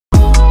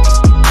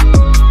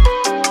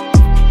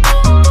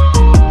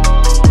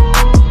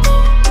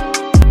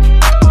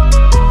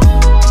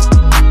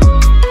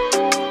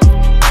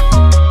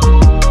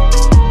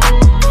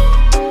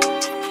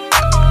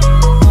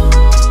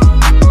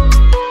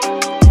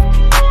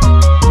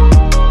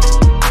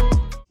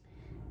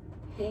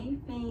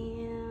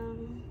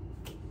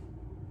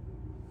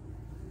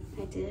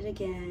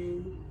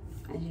again.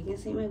 As you can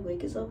see, my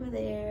wig is over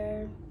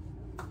there.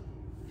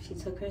 She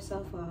took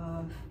herself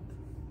off.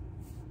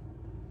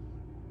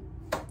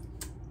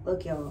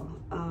 Look, y'all,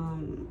 I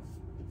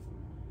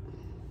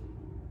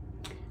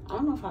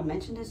don't know if I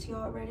mentioned this to you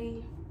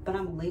already, but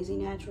I'm a lazy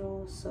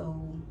natural,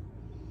 so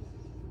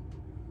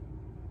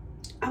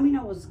I mean,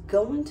 I was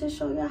going to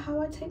show you how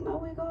I take my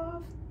wig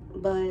off,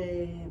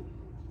 but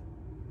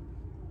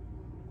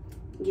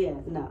yeah,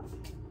 no,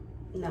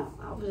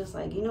 I was just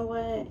like, you know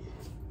what,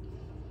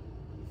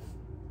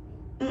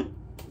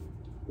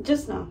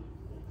 just no.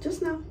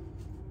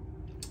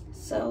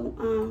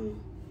 So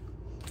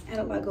I had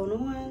a lot going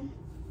on,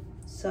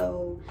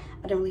 so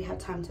I didn't really have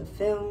time to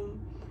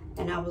film,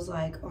 and I was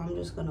like, oh, I'm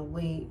just gonna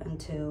wait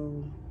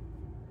until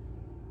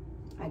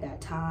I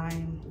got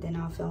time, then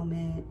I'll film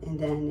it. And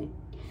then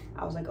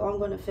I was like, oh, I'm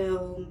gonna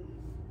film,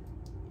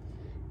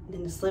 and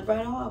then it slid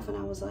right off, and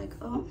I was like,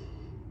 oh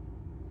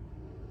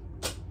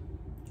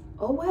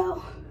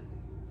well,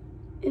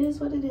 it is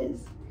what it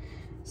is.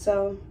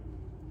 So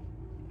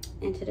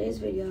in today's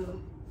video,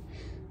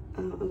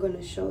 I'm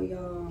gonna show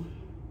y'all,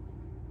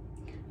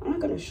 I'm not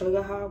gonna show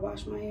y'all how I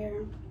wash my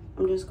hair.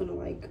 I'm just gonna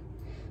like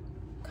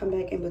come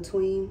back in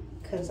between,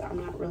 because I'm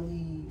not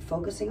really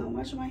focusing on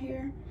washing my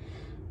hair.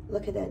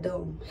 Look at that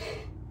dome.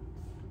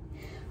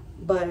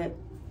 But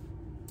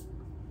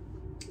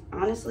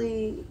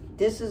honestly,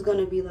 this is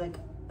gonna be like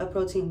a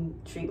protein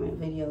treatment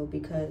video,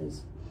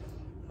 because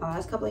my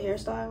last couple of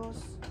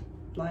hairstyles,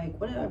 like,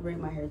 what did I braid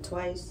my hair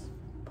twice,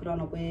 put on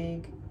a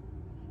wig,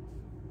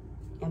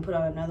 and put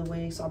on another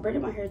wig. So I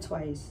braided my hair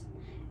twice,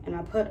 and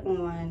I put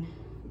on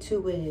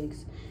 2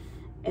 wigs,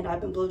 and I've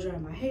been blow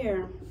drying my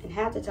hair, and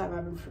half the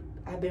time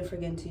I've been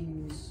forgetting to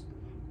use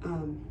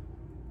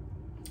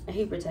a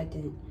heat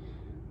protectant.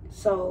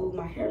 So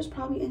my hair is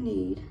probably in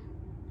need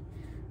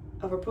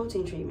of a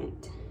protein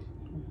treatment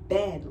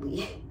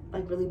badly,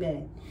 like really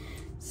bad.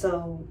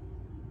 So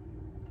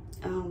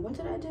what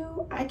did I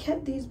do? I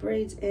kept these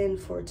braids in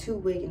for 2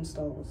 wig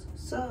installs.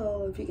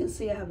 So if you can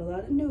see, I have a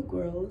lot of new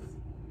growth.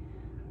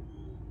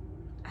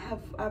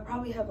 I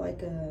probably have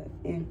like an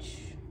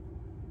inch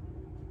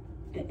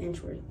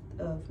worth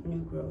of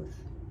new growth.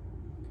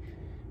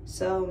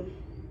 So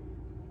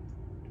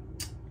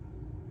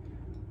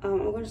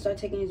I'm going to start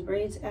taking these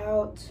braids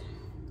out,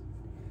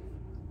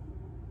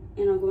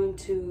 and I'm going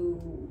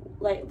to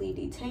lightly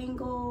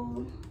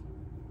detangle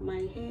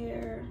my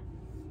hair,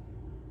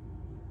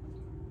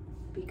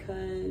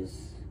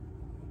 because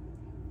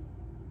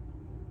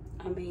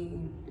I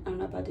mean, I'm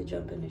not about to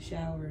jump in the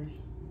shower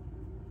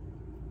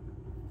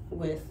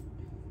with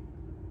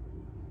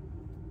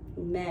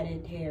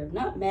matted hair.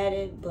 Not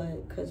matted,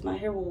 but because my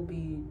hair will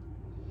be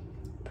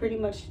pretty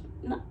much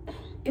not,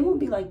 it won't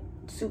be like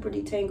super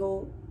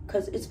detangled,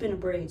 because it's been a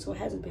braid, so it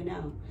hasn't been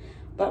out.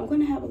 But I'm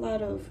going to have a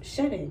lot of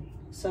shedding,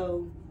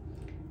 so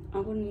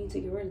I'm going to need to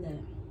get rid of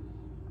that.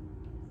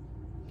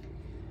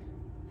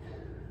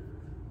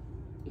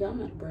 Yeah,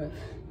 I'm out of breath.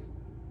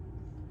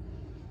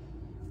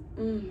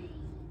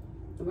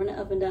 Running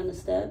up and down the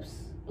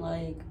steps,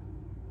 like,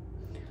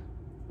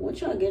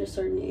 once y'all get a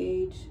certain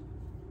age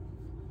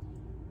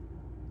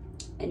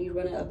and you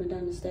running up and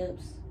down the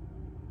steps,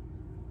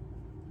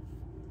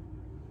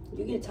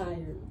 you get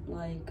tired.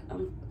 Like,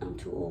 I'm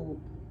too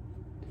old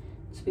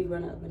to be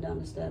running up and down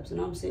the steps,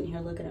 and I'm sitting here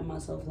looking at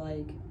myself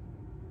like,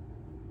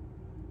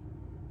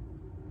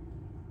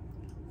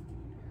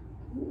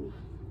 who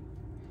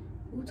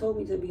told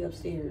me to be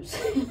upstairs?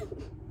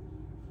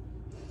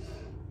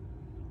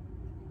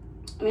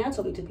 I mean, I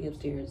told me to be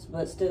upstairs,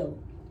 but still,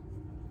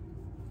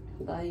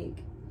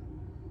 like,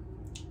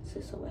 this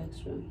is so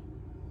extra.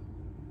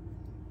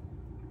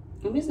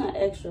 I mean, it's not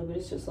extra, but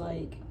it's just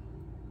like,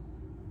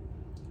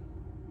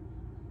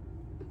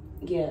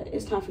 yeah,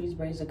 it's time for these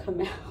braids to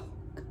come out.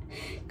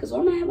 Because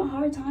I'm not having a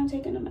hard time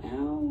taking them out.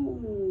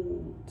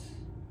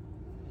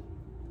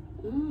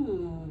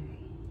 I'm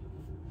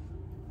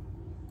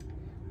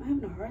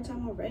having a hard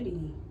time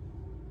already.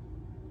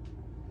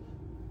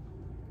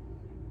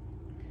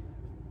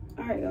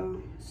 Alright,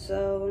 y'all.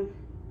 So,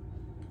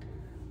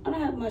 I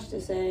don't have much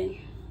to say.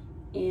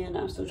 And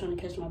I'm still trying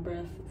to catch my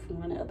breath from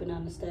running up and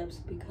down the steps,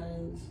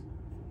 because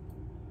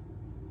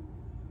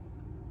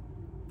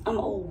I'm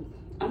old.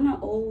 I'm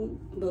not old,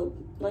 but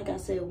like I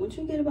said, once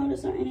you get about a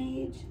certain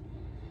age,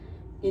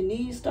 your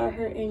knees start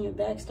hurting, your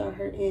back start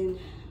hurting.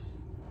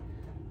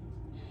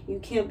 You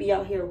can't be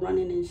out here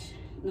running and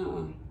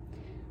nuh-uh.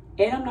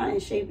 And I'm not in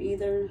shape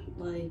either.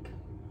 Like,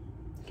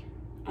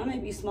 I may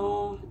be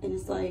small, and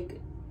it's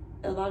like,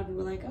 a lot of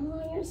people are like,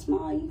 oh, you're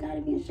small, you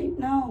gotta be in shape.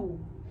 No,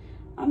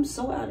 I'm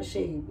so out of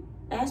shape.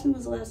 Ask me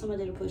when's the last time I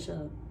did a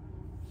push-up.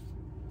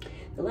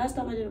 The last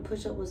time I did a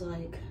push-up was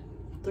like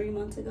 3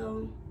 months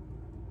ago,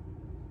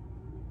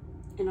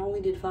 and I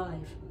only did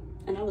 5,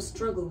 and I was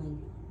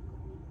struggling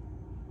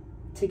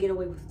to get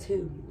away with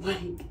 2.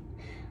 Like,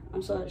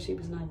 I'm so out of shape,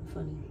 it's not even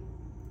funny.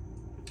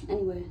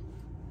 Anyway,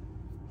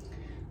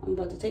 I'm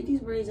about to take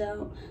these braids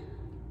out.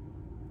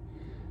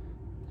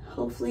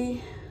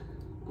 Hopefully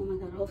Oh my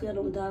God, hopefully I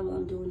don't die while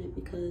I'm doing it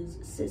because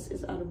sis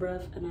is out of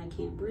breath and I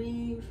can't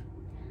breathe.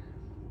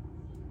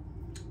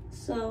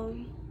 So,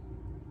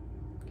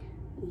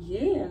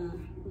 yeah,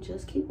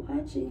 just keep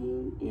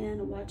watching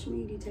and watch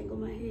me detangle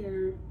my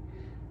hair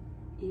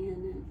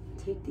and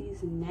take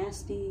these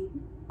nasty,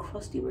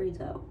 crusty braids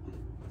out.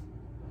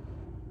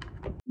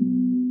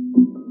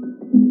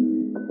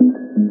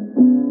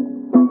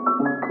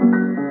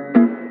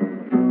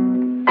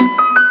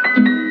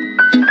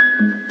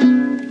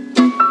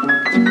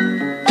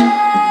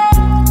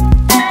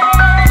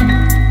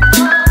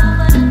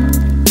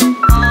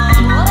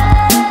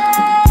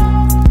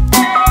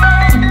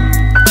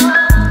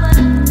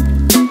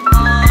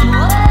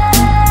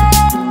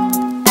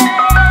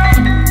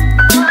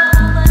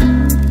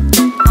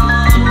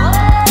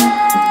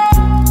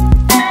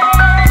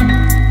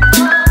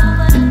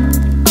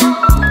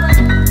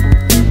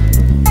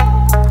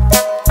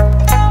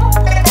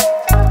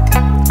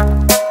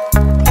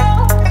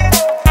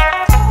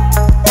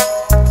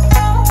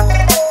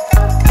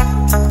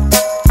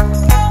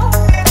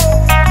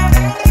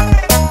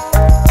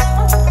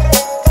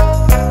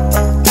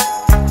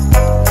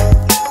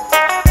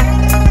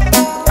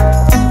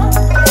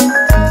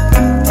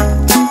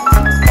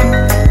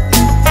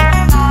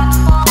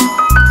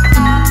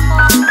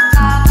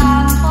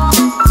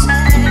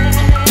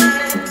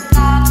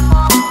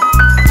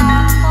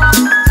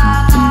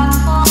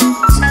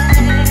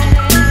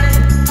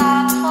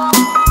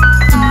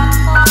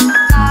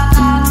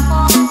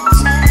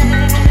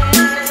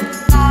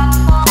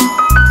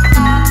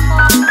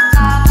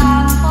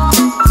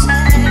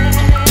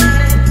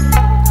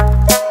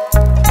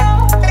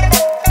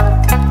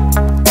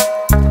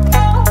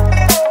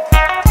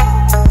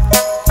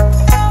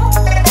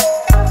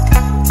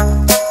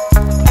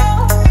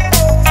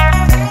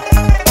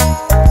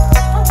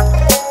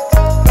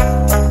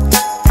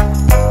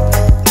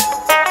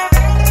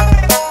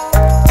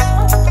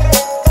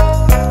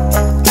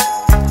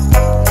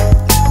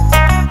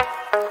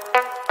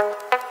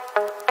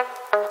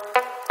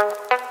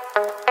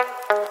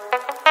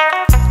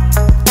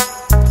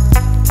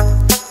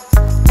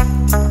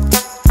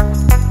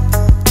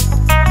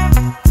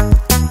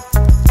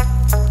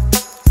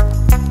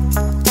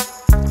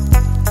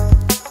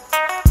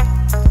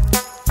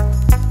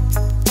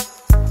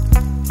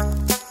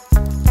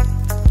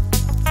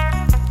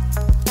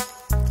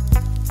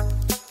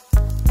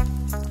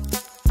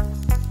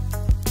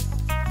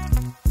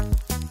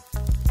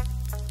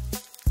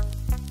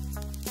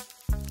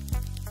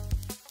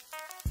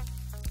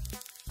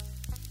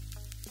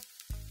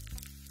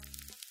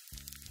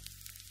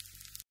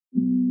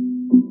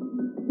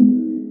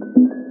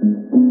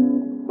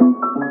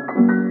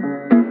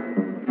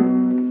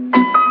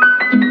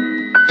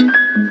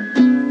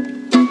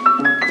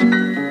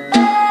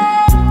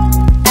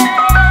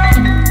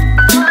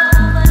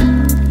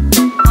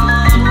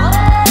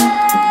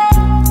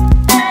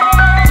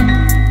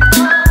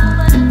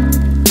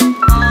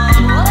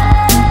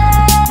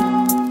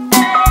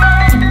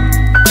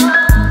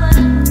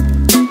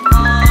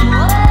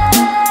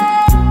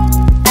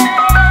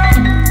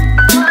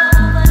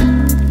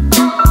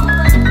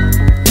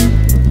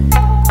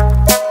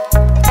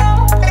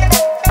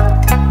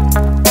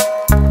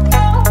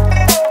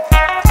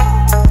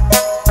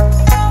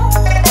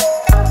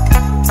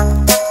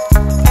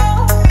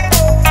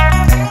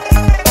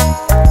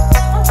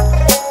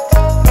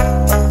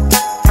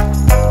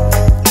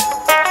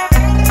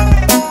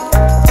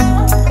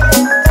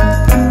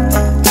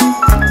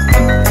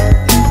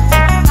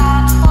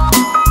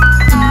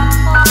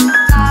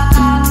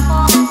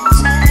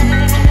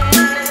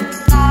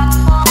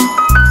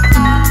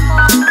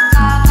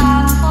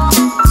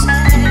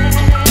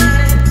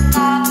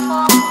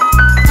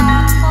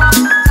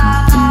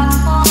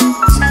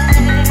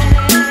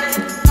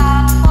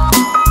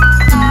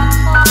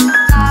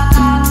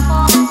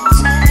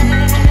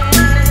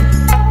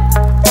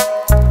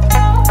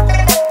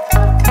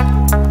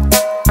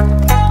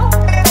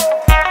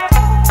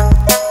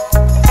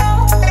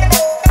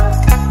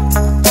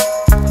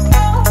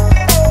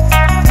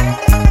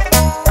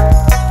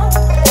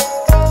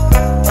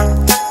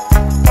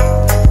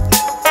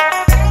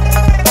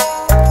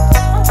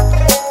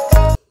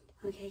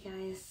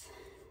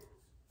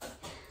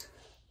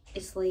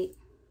 It's late.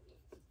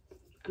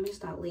 I mean,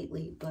 it's not late,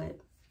 but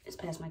it's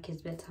past my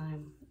kids'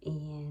 bedtime,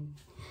 and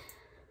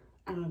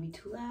I don't want to be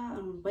too loud. I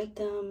don't want to wake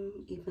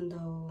them, even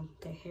though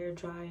the hair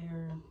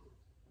dryer.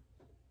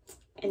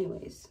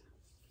 Anyways,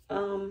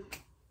 I'm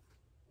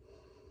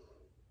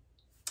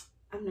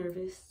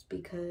nervous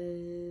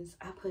because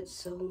I put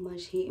so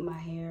much heat in my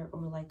hair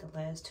over like the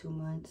last 2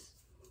 months.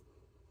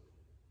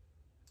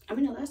 I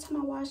mean, the last time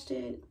I washed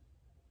it,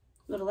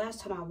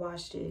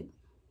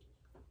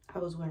 I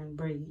was wearing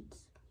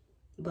braids,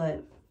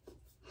 but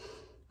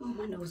oh,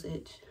 my nose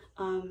itch.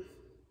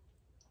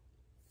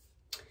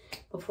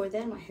 Before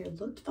then, my hair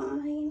looked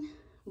fine,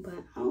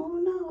 but I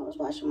don't know. I was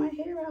washing my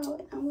hair out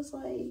and I was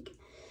like,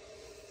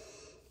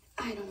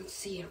 I don't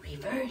see it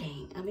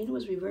reverting. I mean, it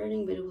was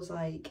reverting, but it was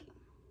like,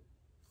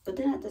 but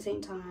then at the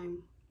same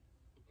time,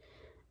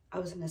 I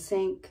was in the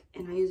sink,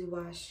 and I usually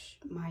wash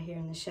my hair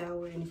in the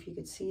shower, and if you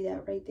could see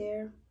that right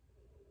there,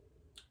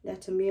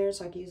 that's a mirror,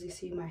 so I can usually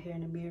see my hair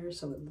in the mirror,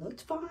 so it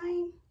looked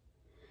fine,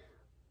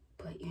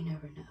 but you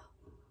never know.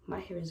 My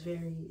hair is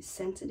very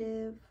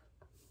sensitive,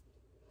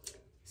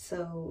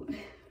 so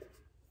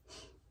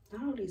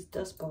not all these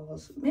dust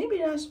balls. Maybe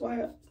that's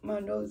why my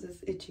nose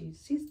is itchy.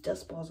 These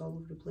dust balls all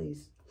over the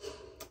place.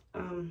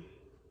 I'm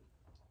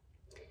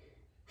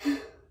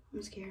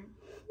scared.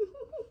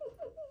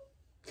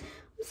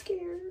 I'm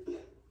scared.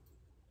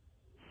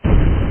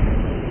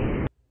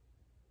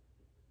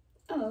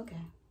 Oh,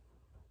 okay.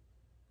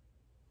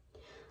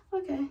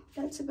 Okay,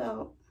 that's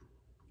about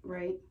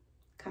right,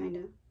 kind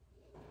of.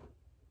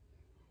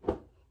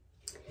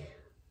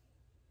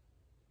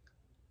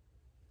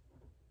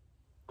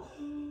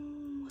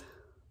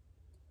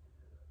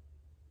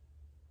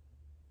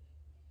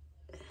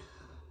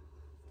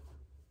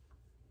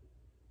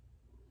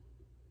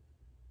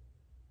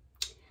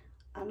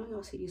 I know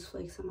y'all see these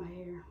flakes in my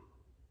hair.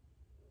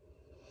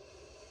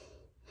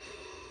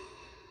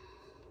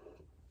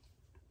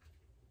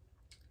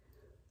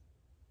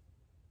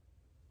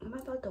 Am I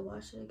about to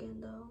wash it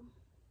again though?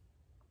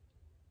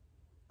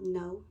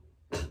 No.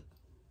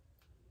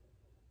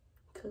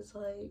 Cause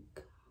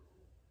like,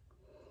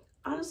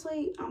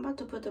 honestly, I'm about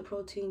to put the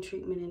Protien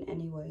treatment in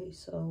anyway,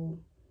 so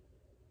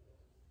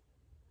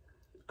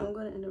I'm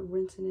gonna end up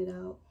rinsing it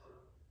out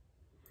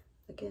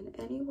again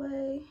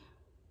anyway.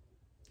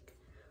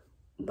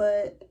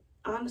 But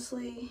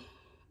honestly,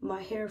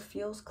 my hair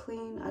feels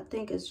clean. I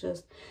think it's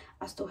just,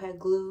 I still had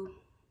glue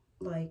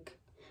like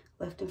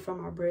left in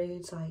from my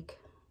braids, like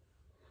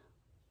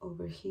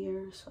over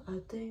here. So I'm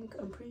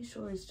pretty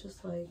sure it's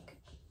just like,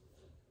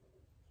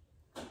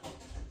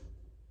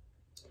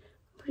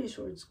 pretty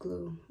sure it's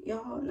glue.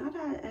 Y'all, now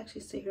that I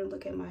actually sit here and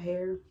look at my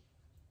hair,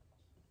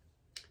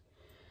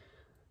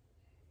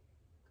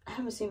 I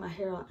haven't seen my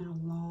hair out in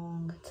a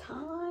long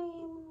time.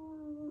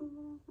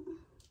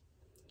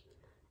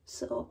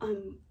 So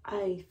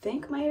I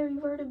think my hair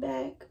reverted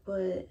back,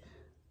 but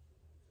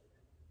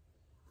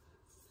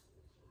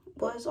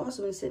well, it's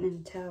also been sitting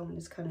in the towel and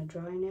it's kind of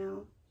dry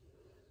now.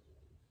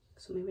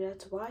 So maybe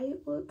that's why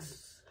it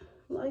looks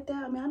like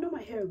that. I mean, I know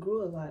my hair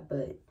grew a lot,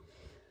 but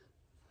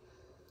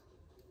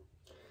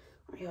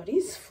yo,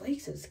 these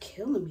flakes is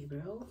killing me,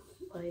 bro.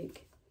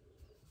 Like,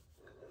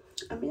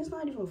 I mean, it's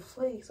not even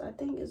flakes. I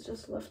think it's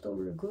just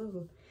leftover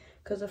glue,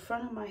 because the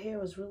front of my hair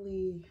was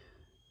really,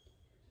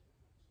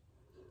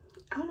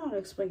 I don't know how to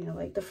explain it.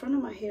 Like, the front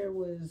of my hair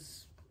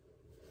was,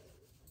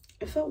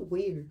 it felt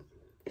weird.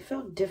 It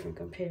felt different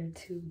compared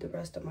to the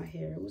rest of my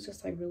hair. It was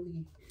just like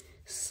really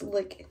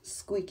slick and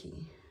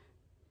squeaky.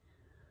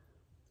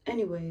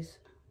 Anyways,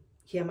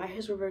 yeah, my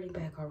hair's reverting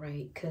back all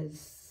right,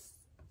 because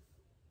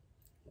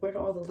where did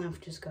all the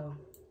length just go?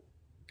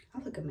 I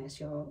look a mess,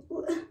 y'all.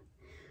 Look at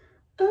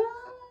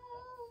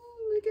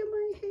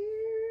my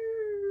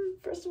hair.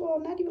 First of all,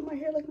 not even my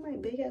hair, like my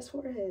big ass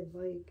forehead.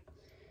 Like,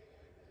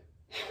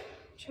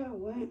 child,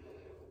 what?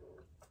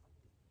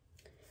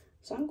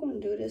 So I'm going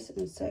to do this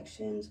in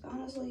sections.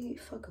 Honestly,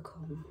 fuck a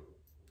comb.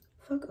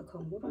 Fuck a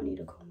comb. What do I need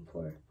a comb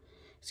for?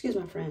 Excuse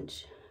my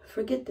French.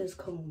 Forget this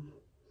comb.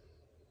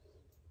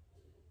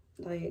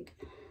 Like,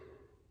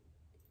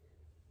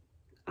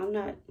 I'm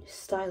not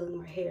styling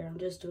my hair. I'm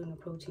just doing a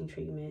Protien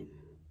treatment.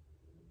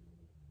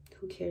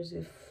 Who cares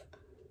if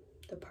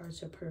the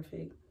parts are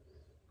perfect?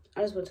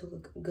 I just want to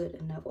look good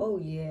enough. Oh,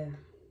 yeah.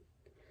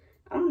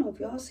 I don't know if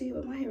y'all see it,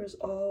 but my hair is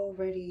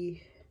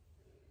already...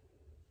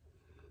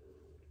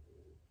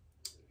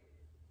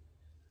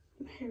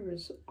 My hair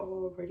is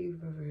already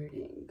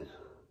reverting.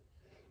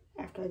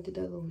 After I did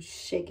that little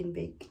shake and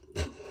bake.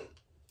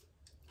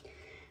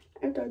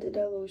 After I did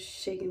that little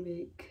shake and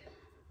bake.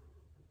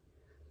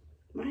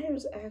 My hair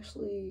is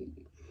actually...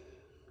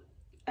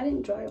 I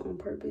didn't dry it on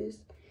purpose.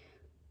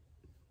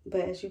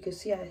 But as you can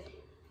see, I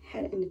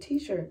had it in the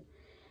t-shirt.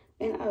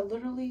 And I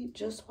literally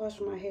just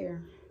washed my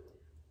hair.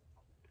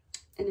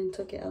 And then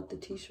took it out the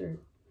t-shirt.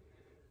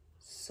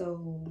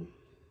 So...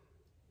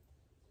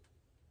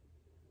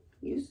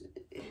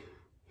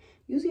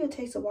 Usually it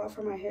takes a while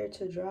for my hair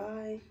to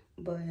dry,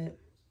 but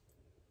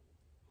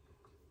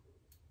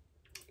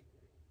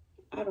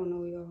I don't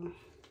know, y'all.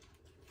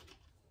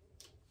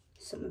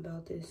 Something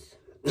about this.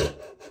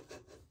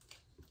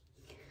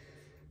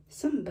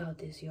 Something about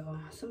this, y'all.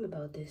 Something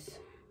about this.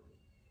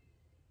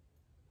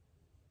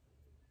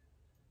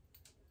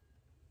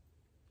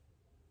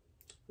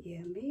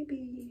 Yeah,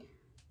 maybe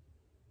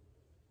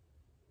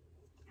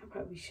I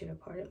probably should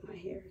have parted my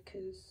hair,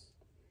 because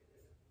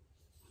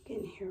I'm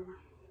getting hair.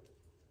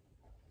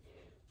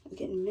 I'm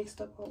getting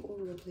mixed up all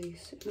over the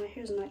place. My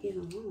hair's not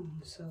even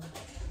long, so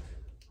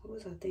what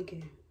was I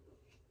thinking?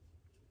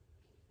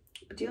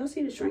 But do y'all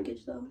see the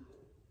shrinkage though?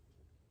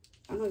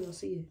 I know y'all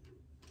see it.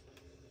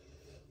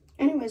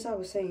 Anyways, I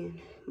was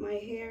saying, my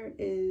hair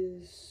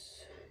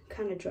is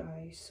kind of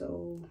dry,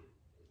 so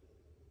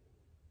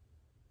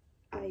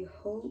I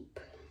hope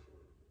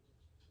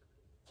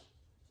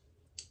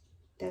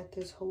that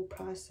this whole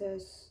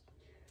process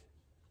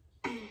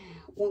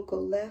won't go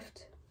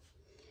left.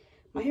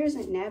 My hair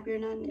isn't nappy or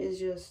nothing. It's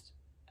just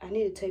I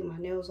need to take my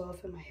nails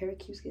off and my hair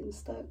keeps getting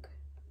stuck.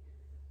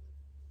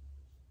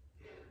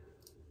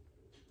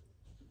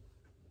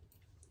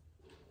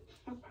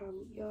 I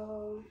probably,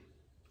 y'all.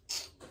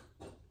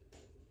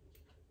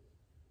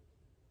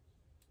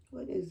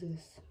 What is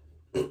this?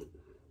 I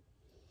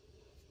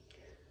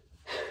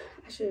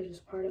should have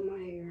just parted my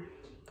hair.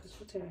 Because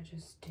what did I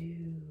just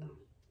do?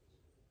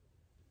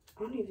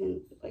 I don't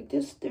even, like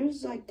this,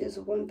 there's like this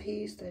one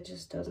piece that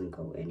just doesn't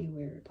go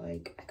anywhere.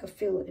 Like, I could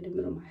feel it in the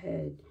middle of my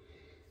head.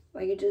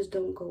 Like, it just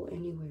don't go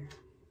anywhere.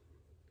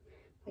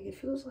 Like, it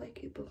feels like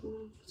it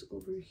belongs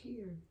over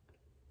here.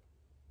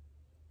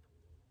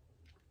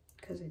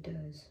 Because it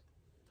does.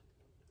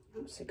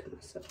 I'm sick of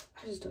myself.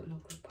 I just don't know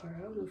what part.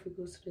 I don't know if it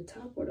goes to the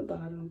top or the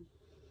bottom.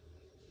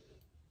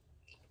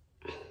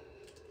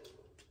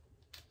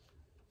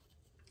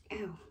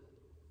 Ow.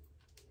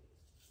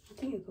 I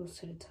think it goes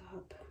to the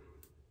top.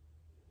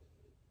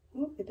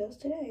 Oh, it does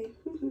today.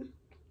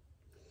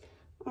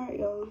 Alright,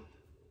 y'all.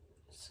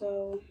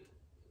 So,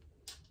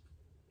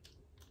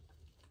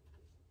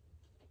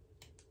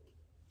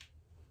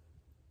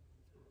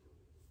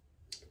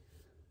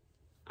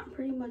 I'm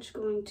pretty much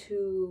going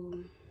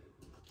to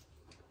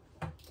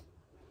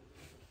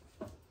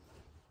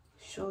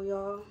show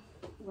y'all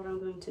what I'm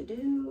going to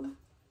do.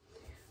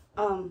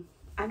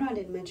 I know I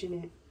didn't mention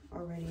it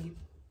already.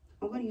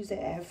 I'm going to use the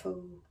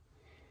Aphogee.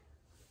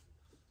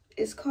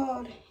 It's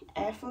called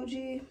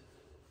Aphogee.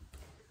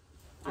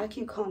 I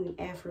keep calling it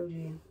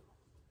Aphogee.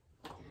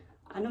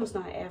 I know it's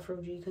not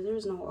Aphogee because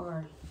there's no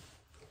R.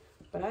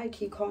 But I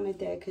keep calling it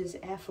that because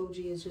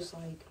Aphogee is just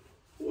like,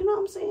 you know what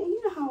I'm saying?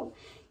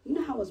 You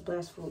know how it's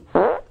blastful.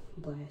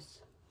 Blast.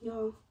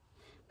 Y'all,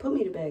 put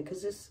me to bed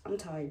because I'm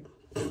tired.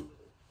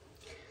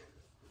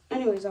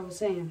 Anyways, I was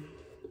saying,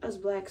 us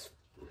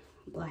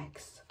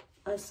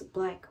us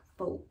black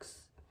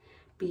folks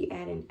be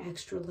adding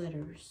extra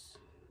letters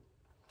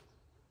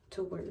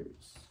to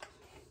words.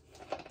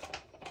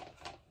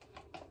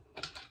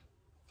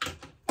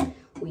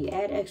 We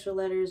add extra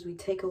letters, we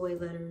take away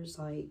letters.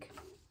 Like,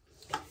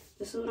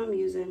 this is what I'm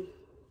using.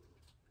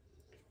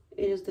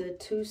 It is the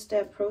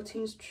 2-step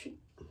Protien.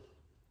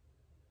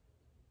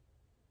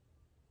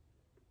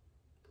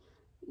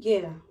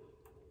 Yeah,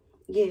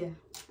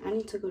 I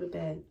need to go to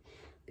bed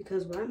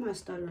because why am I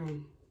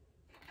stuttering?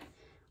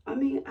 I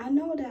mean, I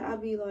know that I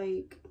be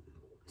like,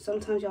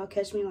 sometimes y'all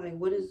catch me like,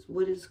 what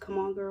is, come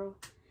on, girl.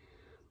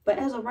 But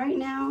as of right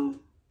now,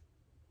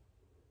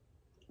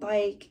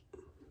 like,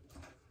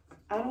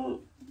 I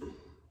don't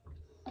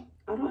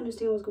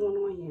understand what's going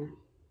on here.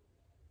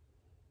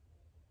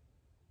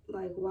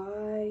 Like,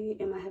 why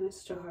am I having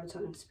such a hard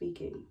time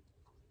speaking?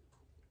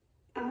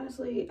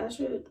 Honestly,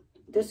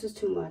 this is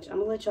too much. I'm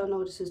gonna let y'all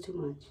know this is too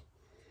much.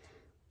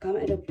 But I'm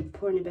gonna end up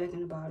pouring it back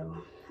in the bottle.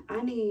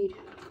 I need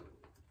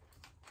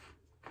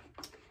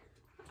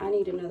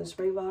another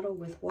spray bottle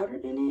with water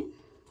in it.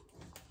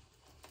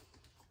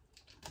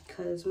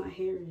 Because my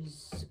hair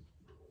is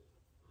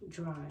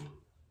dry.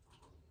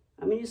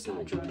 I mean, it's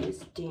not dry, it's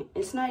damp.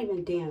 It's not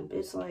even damp.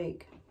 It's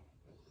like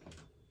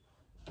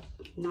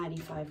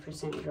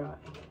 95% dry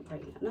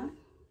right now.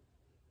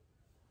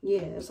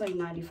 Yeah, it's like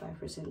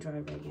 95% dry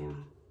right now.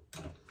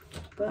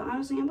 But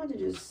honestly, I'm about to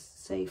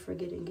just say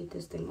forget it and get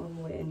this thing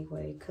over with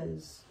anyway,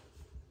 because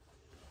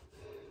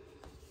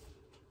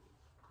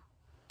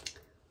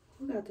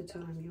who got the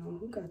time, y'all?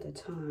 Who got the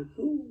time?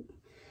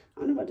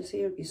 I'm about to sit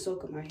here and be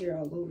soaking my hair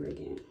all over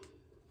again.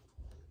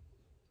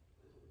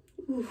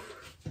 Oof.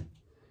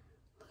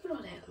 Look at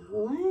all that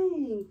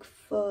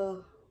length.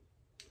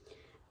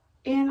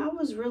 And I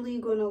was really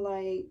gonna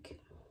like,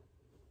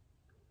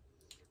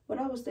 what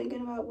I was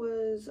thinking about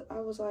was, I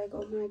was like,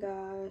 oh my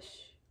gosh.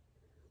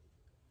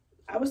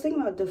 I was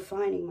thinking about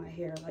defining my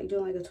hair, like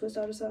doing like a twist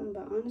out or something,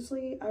 but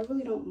honestly, I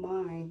really don't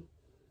mind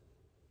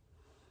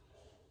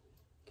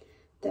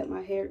that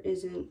my hair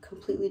isn't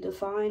completely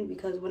defined,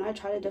 because when I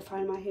try to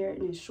define my hair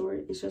and it's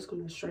short, it's just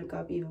going to shrink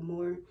up even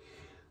more.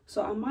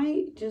 So I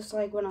might just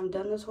like, when I'm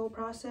done this whole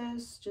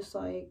process, just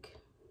like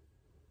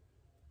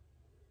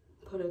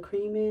put a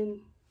cream in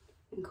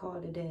and call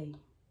it a day.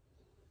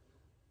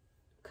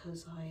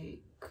 Cause like,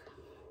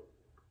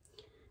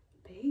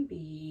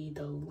 baby,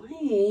 the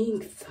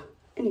length.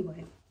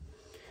 Anyway,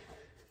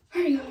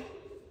 all right,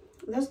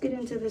 let's get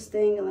into this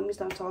thing and let me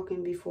stop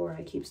talking before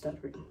I keep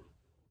stuttering.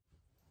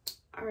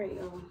 All right,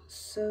 y'all,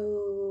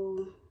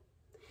 so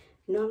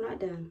no, I'm not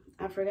done.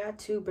 I forgot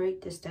to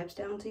break the steps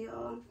down to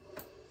y'all.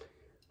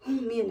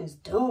 Me and this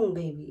dome,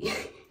 baby.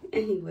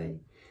 Anyway,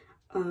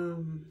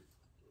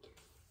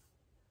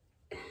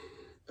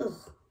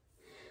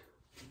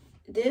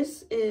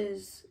 this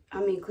is, I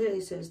mean, clearly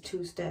says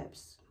 2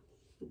 steps,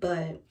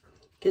 but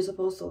you're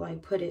supposed to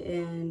like put it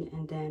in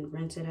and then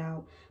rinse it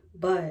out.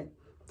 But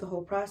the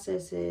whole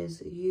process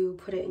is you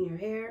put it in your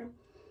hair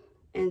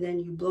and then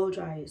you blow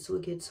dry it so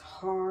it gets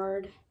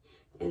hard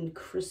and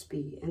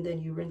crispy, and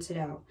then you rinse it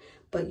out.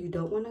 But you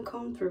don't want to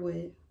comb through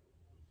it.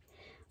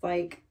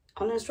 Like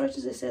on the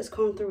instructions it says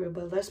comb through it,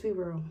 but let's be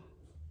real.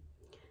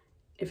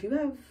 If you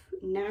have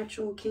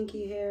natural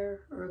kinky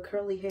hair or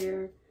curly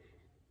hair,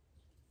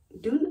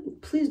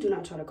 please do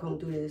not try to comb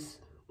through this.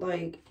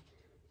 Like,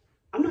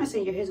 I'm not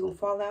saying your hair's gonna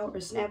fall out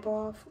or snap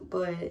off,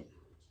 but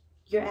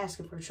you're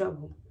asking for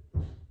trouble.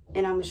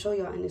 And I'm gonna show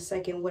y'all in a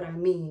second what I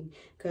mean.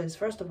 Because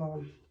first of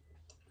all,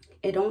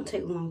 it don't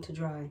take long to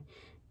dry.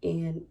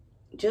 And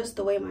just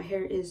the way my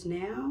hair is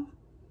now,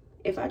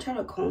 if I try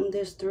to comb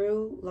this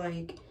through,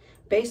 like,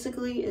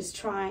 basically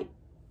it's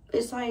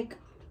like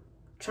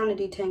trying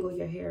to detangle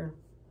your hair.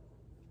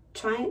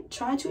 Try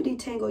to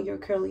detangle your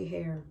curly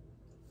hair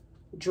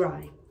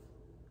dry.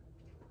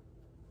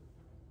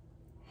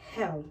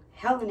 Hell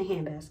in a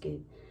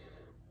handbasket.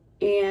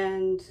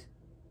 And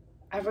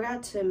I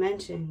forgot to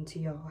mention to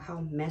y'all how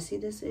messy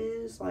this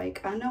is.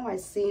 Like, I know I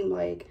seem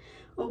like,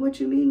 oh, what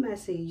you mean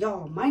messy?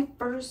 Y'all, my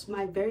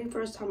very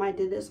first time I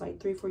did this, like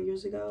 3-4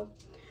 years ago,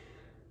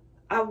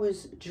 I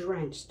was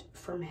drenched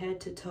from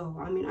head to toe.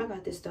 I mean, I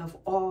got this stuff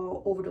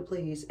all over the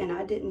place, and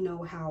I didn't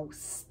know how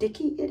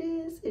sticky it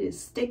is. It is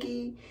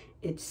sticky,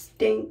 it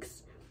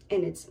stinks,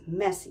 and it's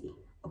messy,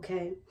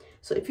 okay?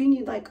 So if you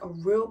need like a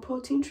real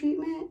protein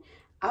treatment,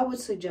 I would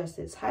suggest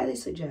this, highly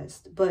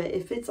suggest. But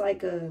if it's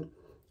like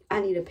I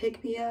need a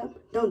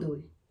pick-me-up, don't do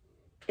it.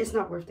 It's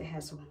not worth the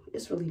hassle.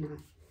 It's really not.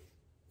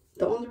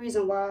 The only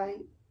reason why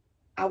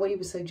I would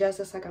even suggest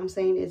this, like I'm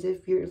saying, is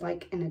if you're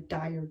like in a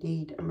dire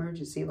need,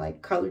 emergency,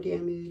 like color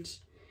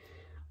damage,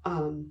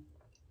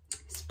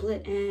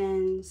 split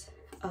ends,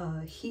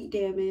 heat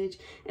damage.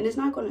 And it's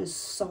not going to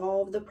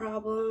solve the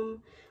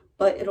problem,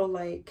 but it'll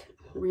like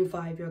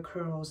revive your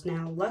curls.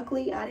 Now,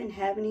 luckily, I didn't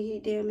have any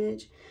heat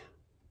damage,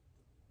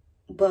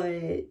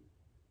 but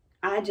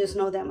I just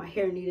know that my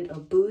hair needed a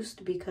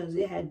boost because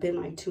it had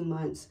been like 2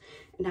 months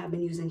and I've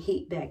been using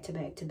heat back to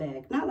back to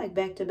back. Not like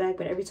back to back,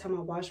 but every time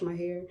I wash my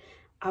hair,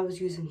 I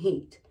was using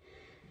heat.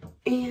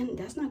 And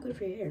that's not good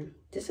for your hair.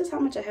 This is how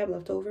much I have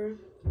left over.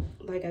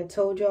 Like I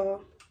told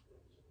y'all,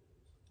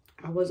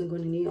 I wasn't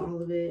going to need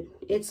all of it.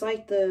 It's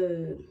like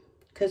the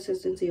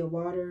consistency of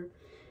water.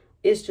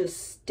 It's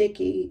just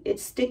sticky.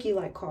 It's sticky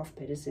like cough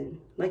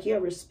medicine. Like you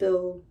ever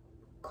spill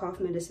cough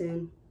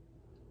medicine?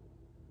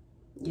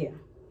 Yeah.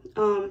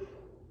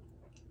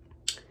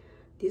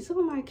 These are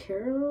what my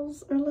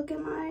curls are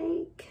looking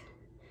like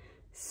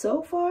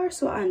so far.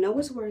 So I know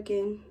it's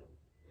working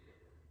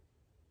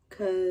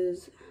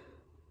because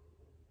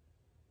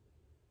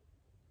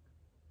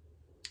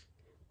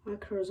my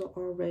curls are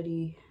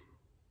already,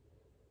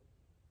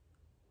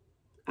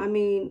 I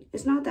mean,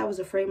 it's not that I was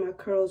afraid my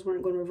curls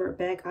weren't going to revert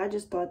back. I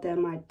just thought that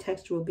my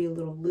texture would be a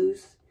little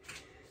loose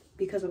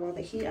because of all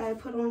the heat I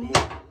put on it.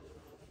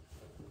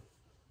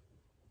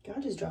 I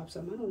just dropped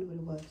something. I don't know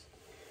what it was.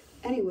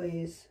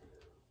 Anyways,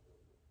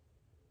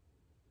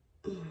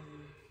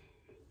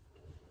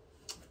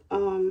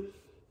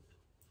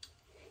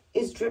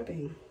 it's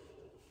dripping.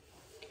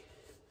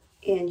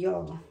 And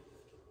y'all,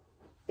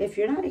 if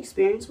you're not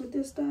experienced with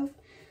this stuff,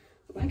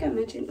 like I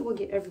mentioned, it will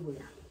get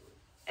everywhere.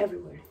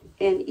 Everywhere.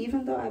 And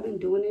even though I've been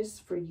doing this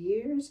for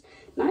years,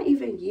 not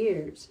even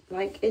years,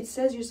 like it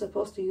says you're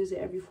supposed to use it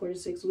every 4 to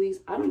 6 weeks.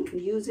 I don't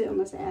use it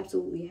unless I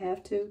absolutely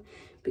have to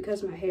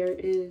because my hair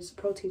is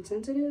protein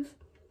sensitive.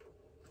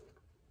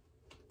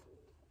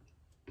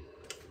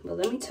 But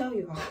let me tell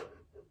y'all,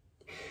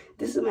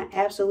 this is my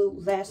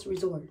absolute last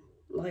resort.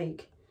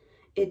 Like,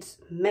 it's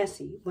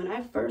messy. When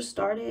I first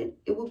started,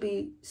 it would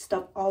be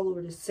stuff all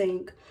over the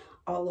sink,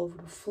 all over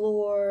the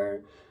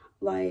floor,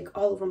 like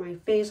all over my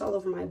face, all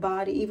over my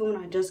body. Even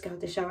when I just got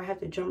out the shower, I have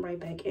to jump right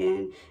back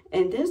in.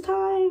 And this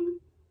time,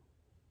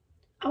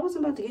 I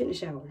wasn't about to get in the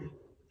shower.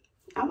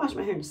 I washed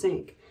my hair in the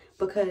sink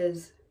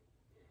because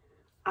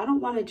I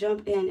don't want to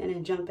jump in and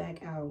then jump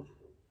back out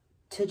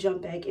to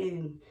jump back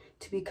in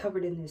to be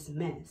covered in this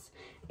mess.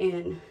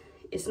 And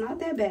it's not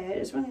that bad.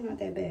 It's really not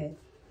that bad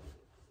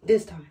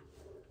this time.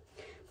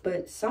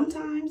 But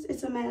sometimes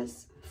it's a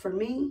mess for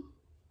me.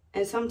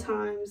 And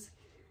sometimes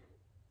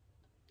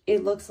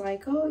it looks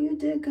like, oh, you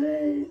did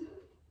good.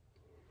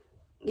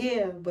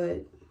 Yeah,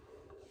 but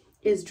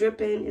it's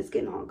dripping. It's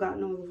gotten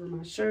all over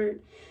my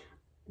shirt.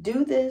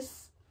 Do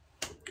this.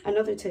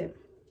 Another tip.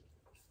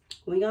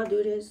 When y'all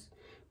do this,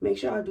 make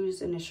sure y'all do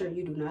this in a shirt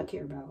you do not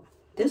care about.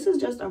 This is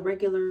just a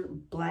regular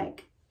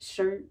black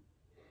shirt.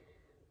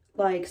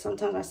 Like,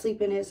 sometimes I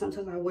sleep in it.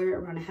 Sometimes I wear it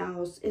around the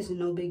house. It's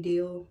no big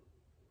deal.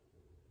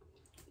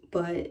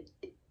 But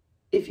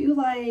if you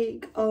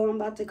like, oh, I'm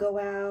about to go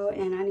out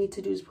and I need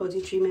to do this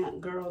protein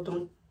treatment, girl,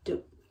 don't do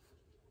it.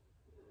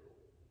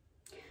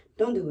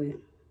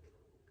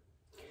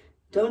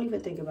 Don't even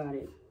think about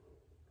it.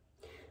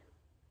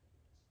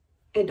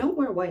 And don't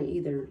wear white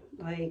either.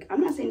 Like, I'm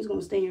not saying it's going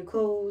to stain your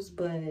clothes,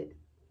 but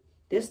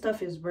this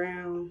stuff is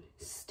brown,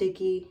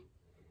 sticky.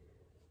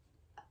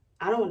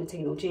 I don't want to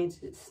take no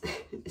chances.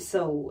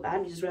 So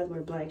I'd just rather wear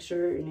a black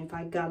shirt. And if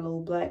I got a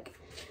little black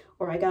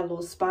or I got a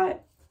little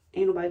spot,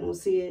 ain't nobody gonna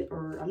see it,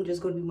 or I'm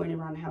just gonna be wearing it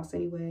around the house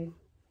anyway.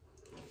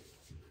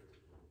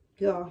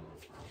 Y'all,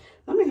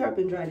 let me hurry up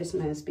and dry this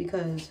mess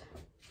because,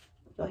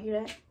 y'all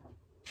hear that?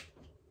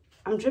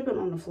 I'm dripping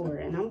on the floor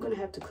and I'm gonna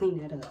have to clean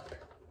that up.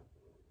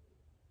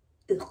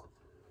 Ugh.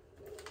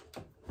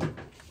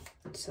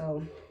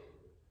 So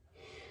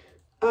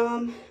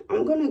I'm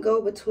gonna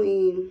go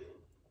between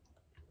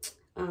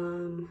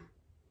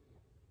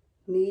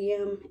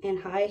medium and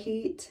high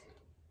heat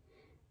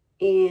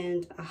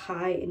and a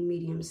high and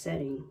medium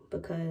setting,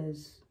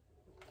 because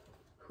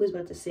who's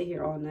about to sit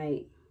here all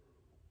night?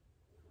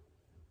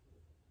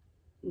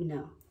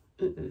 No.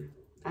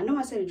 I know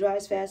I said it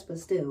dries fast, but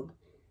still,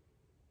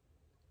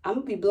 I'm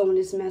gonna be blowing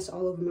this mess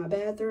all over my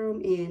bathroom,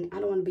 and I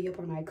don't want to be up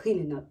all night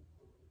cleaning up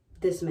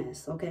this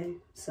mess. Okay,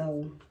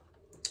 so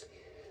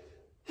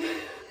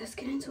let's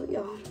get into it,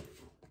 y'all.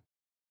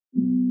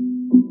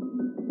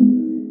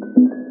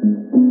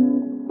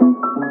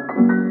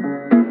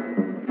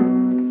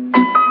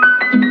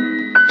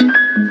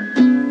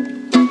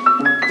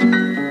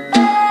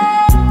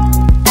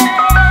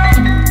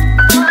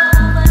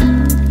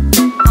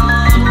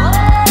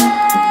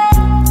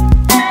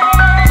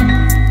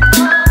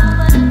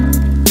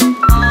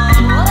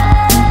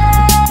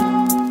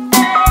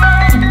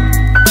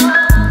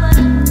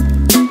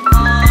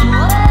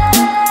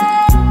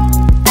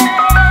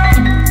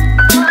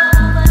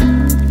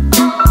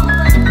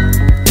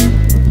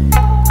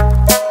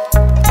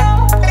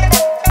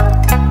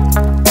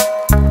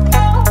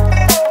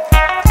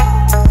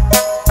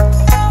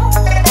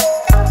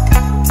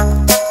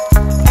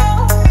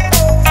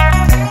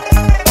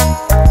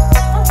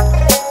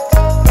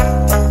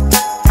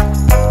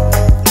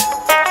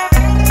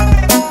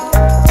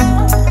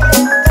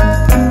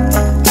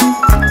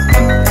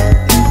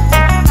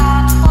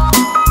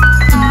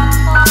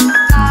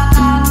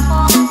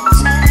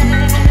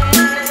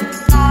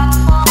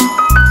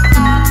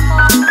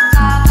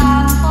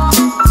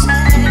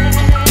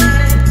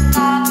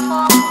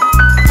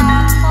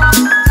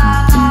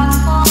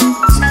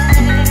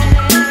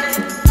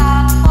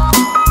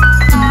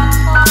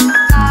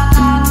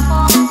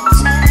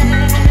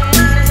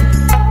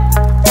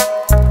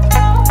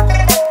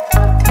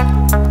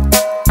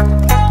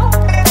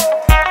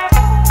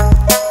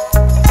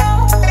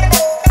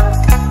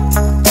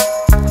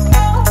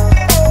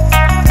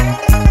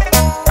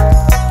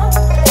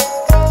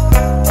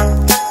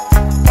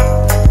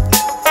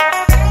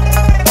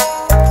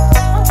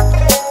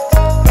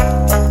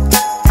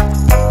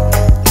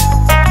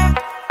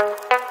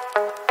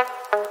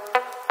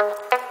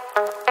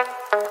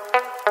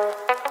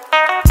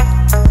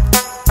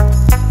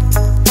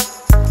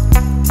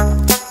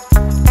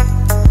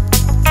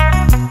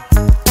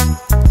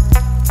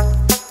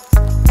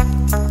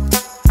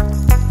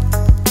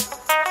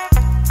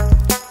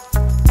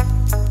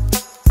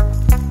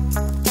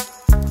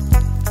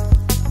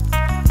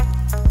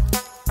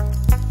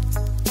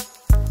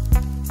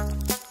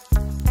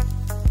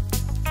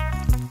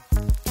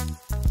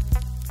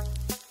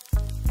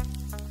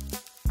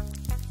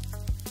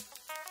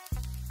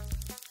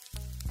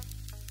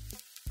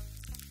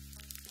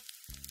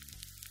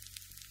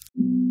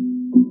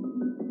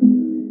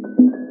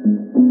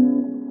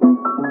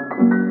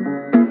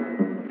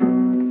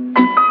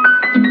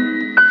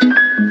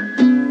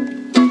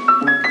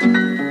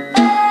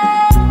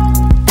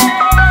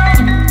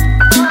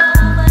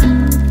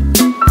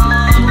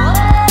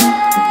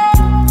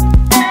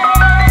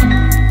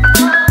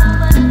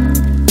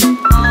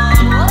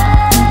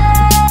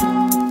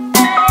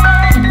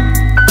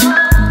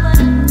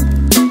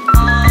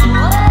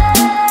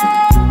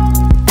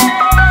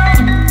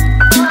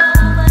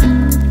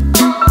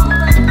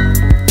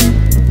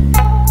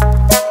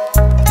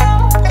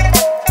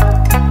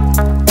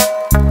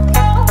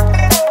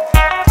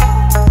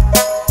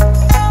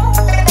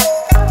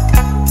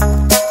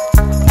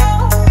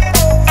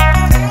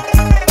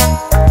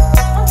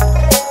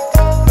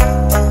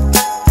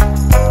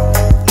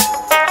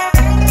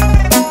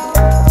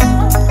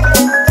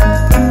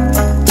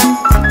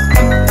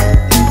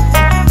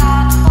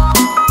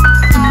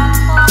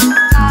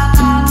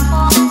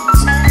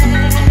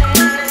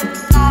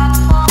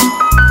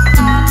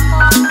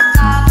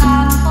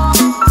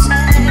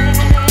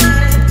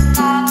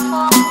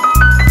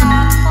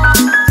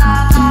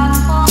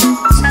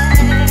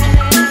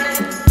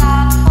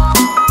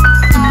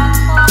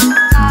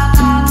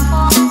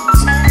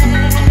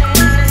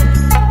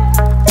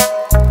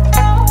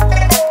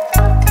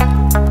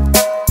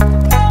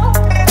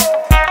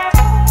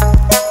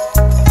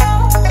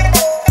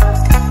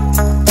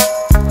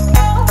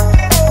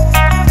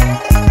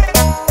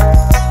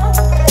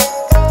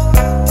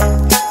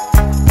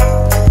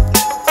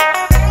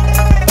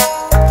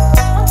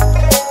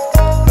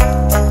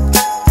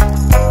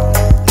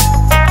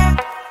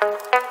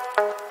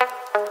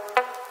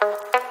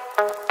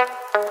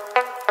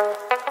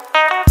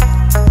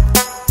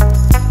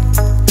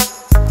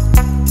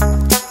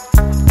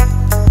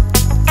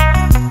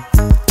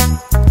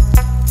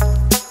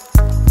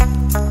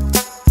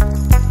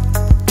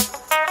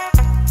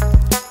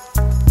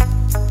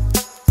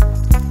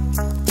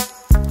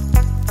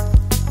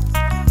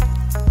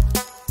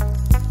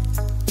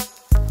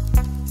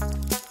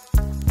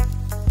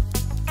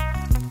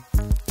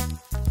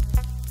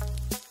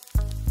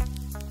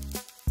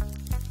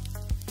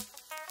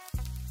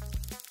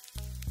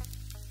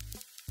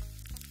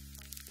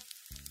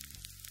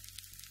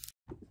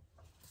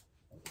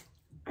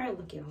 All right,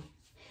 look, y'all.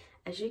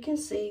 As you can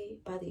see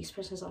by the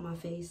expressions on my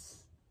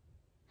face,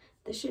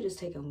 this shit is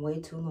taking way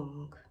too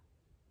long.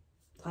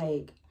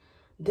 Like,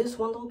 this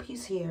one little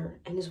piece here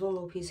and this one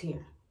little piece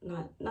here.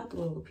 Not the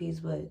one little piece,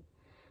 but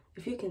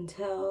if you can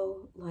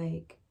tell,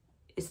 like,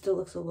 it still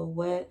looks a little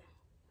wet.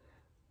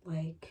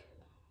 Like,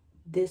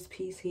 this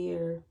piece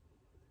here,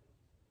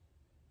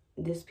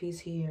 this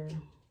piece here,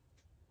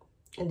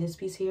 and this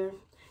piece here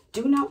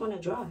do not want to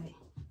dry.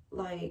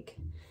 Like,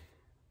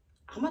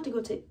 I'm about to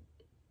go take...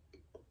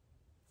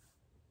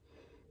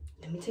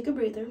 Let me take a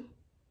breather.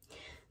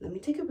 Let me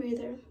take a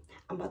breather.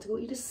 I'm about to go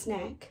eat a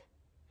snack.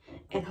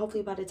 And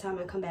hopefully by the time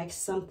I come back,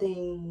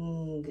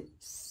 something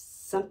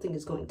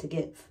is going to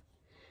give.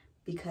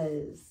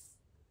 Because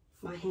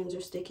my hands are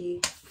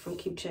sticky from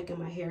keep checking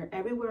my hair.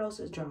 Everywhere else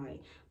is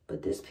dry.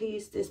 But this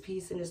piece,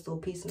 and this little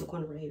piece in the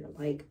corner right here.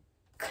 Like,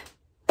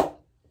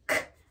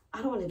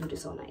 I don't want to do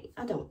this all night.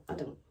 I don't.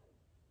 And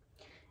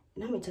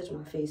I'm going to touch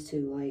my face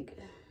too. Like,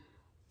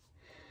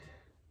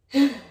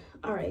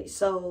 all right.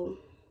 So,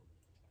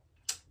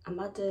 I'm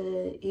about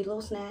to eat a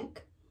little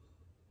snack.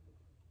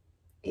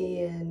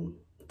 And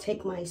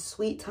take my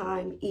sweet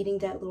time eating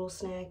that little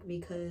snack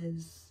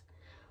because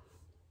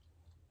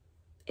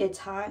it's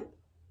hot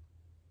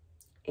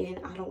and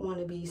I don't want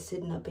to be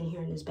sitting up in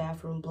here in this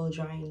bathroom blow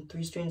drying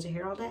 3 strands of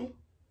hair all day.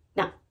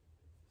 No.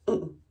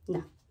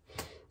 No.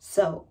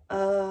 So,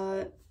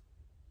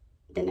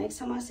 the next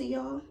time I see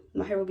y'all,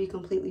 my hair will be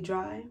completely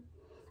dry.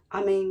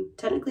 I mean,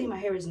 technically my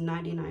hair is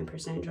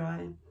 99%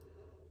 dry,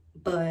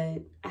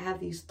 but I have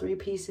these 3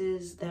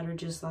 pieces that are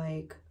just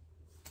like,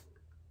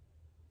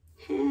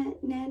 na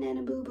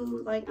boo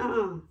boo, like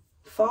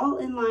fall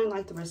in line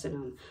like the rest of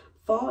them.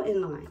 Fall in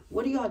line.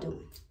 What are y'all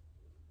doing?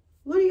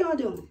 What are y'all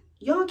doing?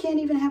 Y'all can't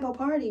even have a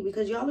party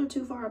because y'all are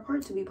too far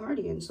apart to be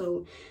partying.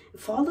 So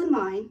fall in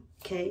line,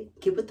 okay?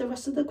 Get with the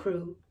rest of the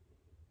crew.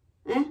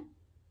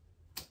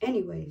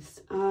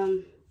 Anyways,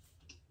 I'll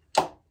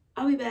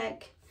be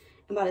back,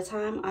 and by the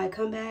time I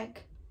come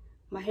back,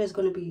 my hair's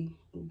gonna be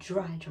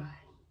dry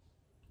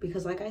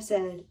because like I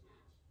said,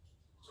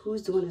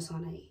 who's doing this all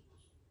night?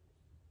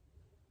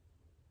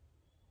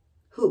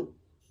 Who?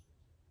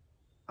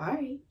 All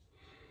right.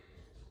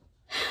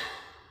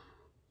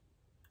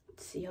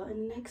 See y'all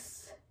in the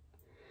next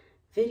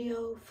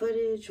video,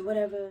 footage,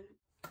 whatever.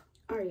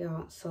 All right,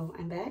 y'all. So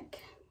I'm back.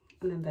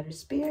 I'm in better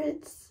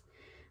spirits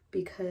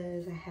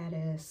because I had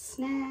a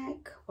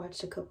snack,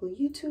 watched a couple of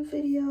YouTube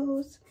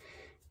videos,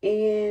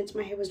 and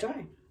my hair was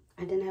dry.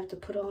 I didn't have to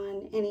put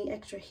on any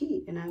extra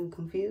heat, and I'm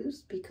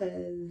confused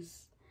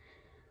because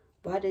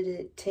why did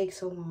it take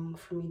so long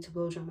for me to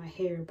blow dry my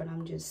hair, but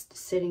I'm just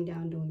sitting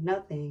down doing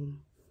nothing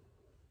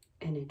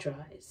and it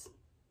dries?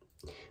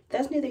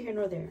 That's neither here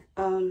nor there.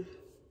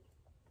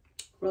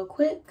 Real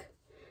quick,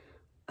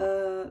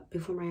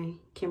 before my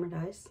camera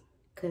dies,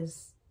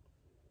 because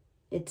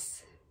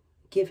it's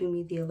giving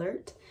me the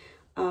alert.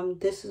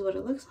 This is what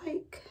it looks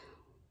like.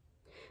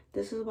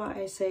 This is why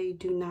I say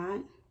do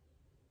not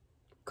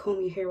comb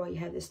your hair while you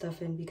have this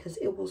stuff in, because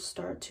it will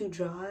start to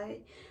dry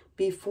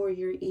before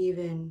you're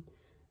even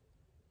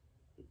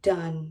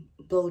done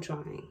blow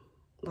drying.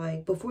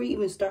 Like, before you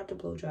even start to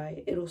blow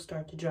dry, it'll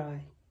start to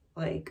dry.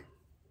 Like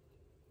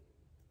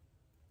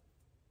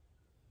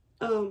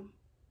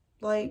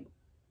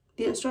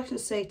the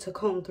instructions say to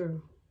comb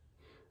through.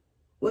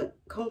 What?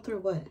 Comb through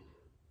what?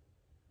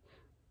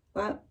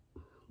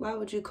 Why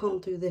would you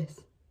comb through this?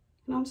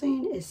 You know what I'm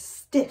saying? It's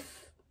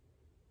stiff.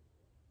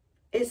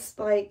 It's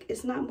like,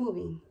 it's not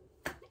moving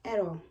at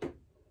all.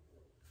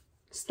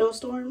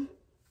 Snowstorm,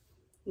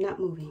 not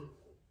moving.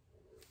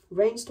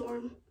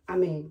 Rainstorm, I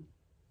mean,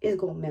 it's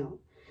gonna melt.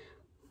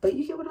 But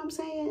you get what I'm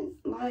saying?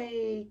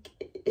 Like,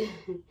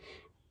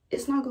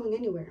 it's not going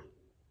anywhere.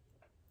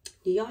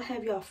 Do y'all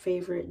have y'all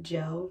favorite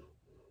gel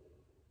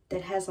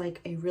that has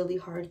like a really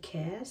hard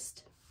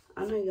cast?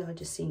 I know y'all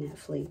just seen that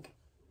flake.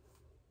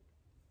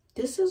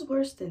 This is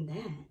worse than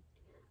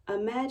that.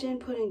 Imagine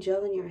putting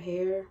gel in your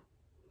hair,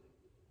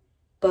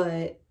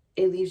 but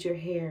it leaves your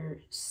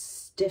hair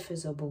stiff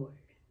as a board.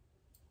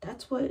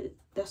 That's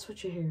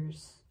what your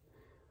hair's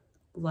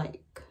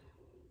like.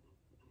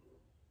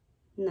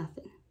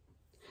 Nothing.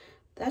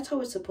 That's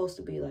how it's supposed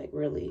to be, like,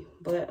 really.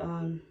 But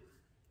I'm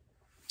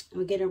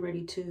getting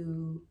ready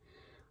to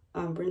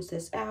rinse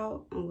this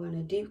out. I'm going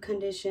to deep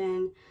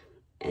condition,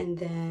 and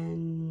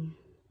then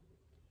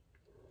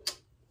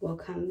we'll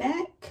come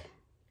back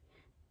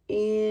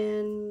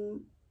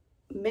and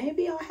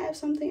maybe I'll have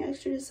something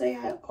extra to say.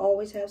 I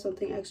always have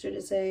something extra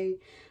to say,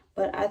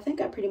 but I think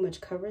I pretty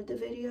much covered the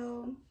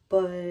video.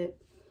 But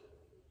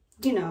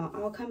you know,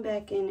 I'll come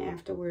back in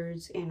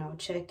afterwards and I'll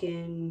check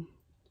in,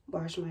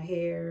 wash my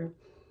hair.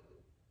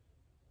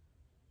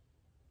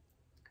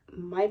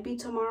 Might be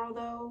tomorrow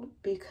though,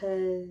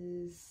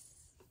 because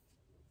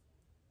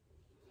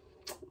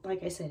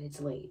like I said, it's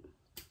late.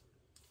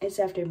 It's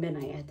after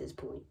midnight at this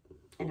point,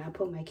 and I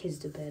put my kids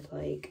to bed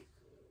like,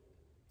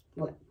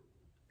 what,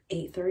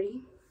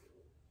 8:30?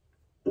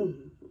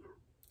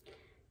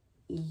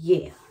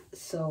 Yeah,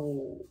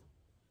 so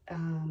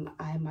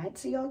I might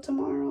see y'all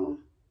tomorrow.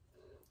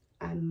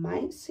 I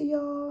might see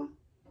y'all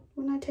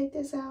when I take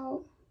this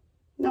out.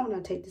 Not when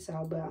I take this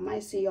out, but I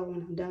might see y'all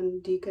when I'm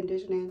done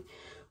deconditioning.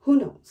 Who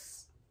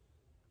knows?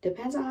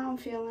 Depends on how I'm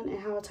feeling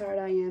and how tired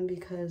I am,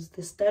 because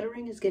the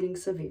stuttering is getting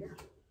severe.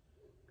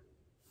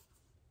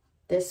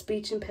 The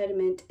speech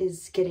impediment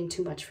is getting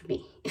too much for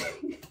me.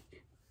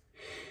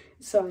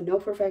 So I know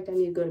for a fact I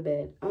need to go to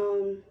bed.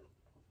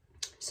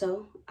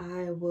 So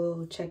I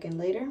will check in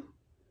later,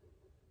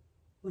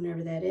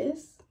 whenever that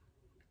is.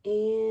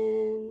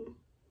 And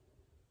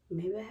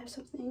maybe I have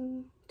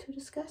something to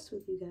discuss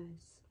with you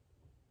guys.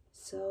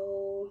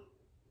 So,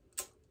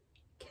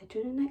 catch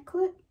you in the next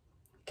clip.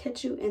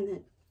 Catch you in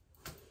the...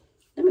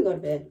 Let me go to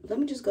bed. Let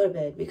me just go to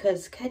bed,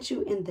 because catch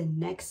you in the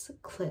next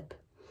clip.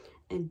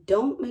 And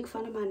don't make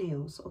fun of my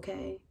nails,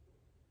 okay?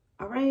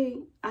 All right?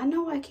 I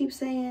know I keep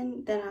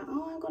saying that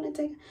I'm going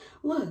to take...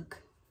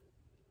 Look.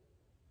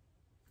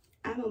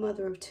 I'm a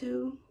mother of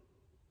 2.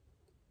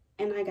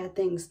 And I got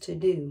things to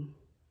do.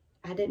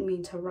 I didn't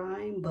mean to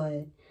rhyme,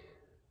 but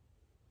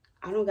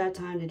I don't got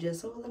time to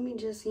just, oh, let me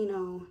just, you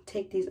know,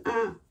 take these.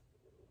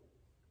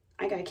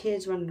 I got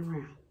kids running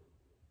around.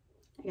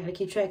 I got to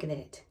keep track of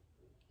that.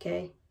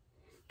 Okay?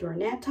 During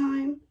nap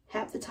time,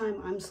 half the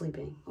time I'm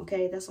sleeping.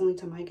 Okay? That's the only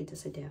time I get to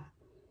sit down.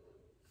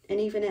 And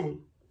even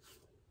then,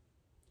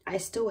 I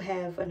still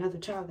have another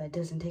child that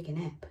doesn't take a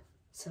nap.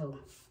 So,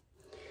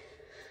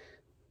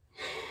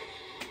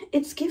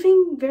 it's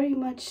giving very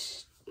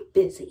much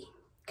busy.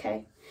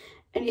 Okay?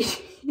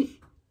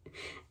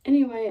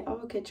 Anyway, I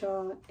will catch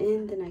y'all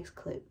in the next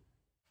clip.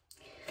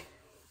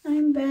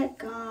 I'm back,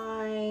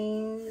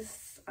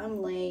 guys.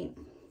 I'm late.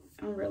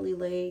 I'm really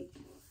late.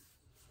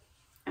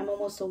 I'm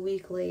almost a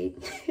week late.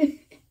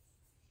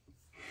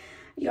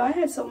 Yo, I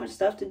had so much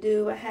stuff to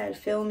do. I had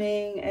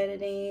filming,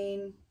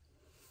 editing,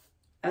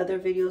 other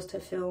videos to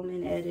film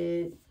and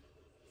edit.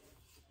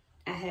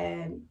 I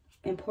had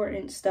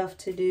important stuff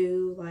to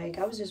do. Like,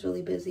 I was just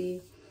really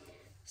busy.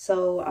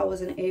 So I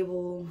wasn't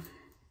able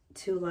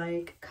to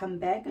like come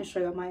back and show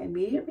you my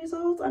immediate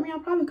results. I mean, I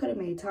probably could have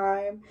made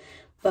time,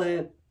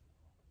 but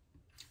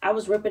I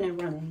was ripping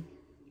and running.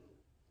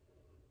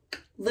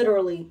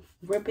 Literally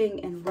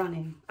ripping and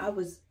running. I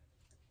was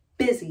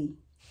busy.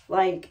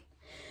 Like,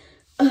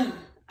 I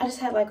just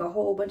had like a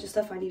whole bunch of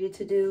stuff I needed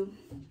to do,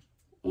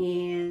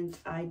 and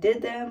I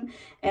did them,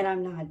 and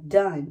I'm not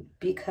done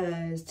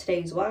because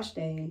today's wash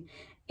day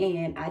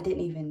and I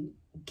didn't even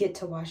get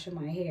to washing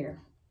my hair.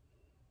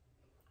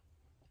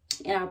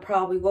 And I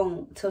probably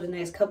won't till the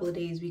next couple of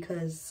days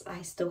because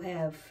I still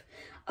have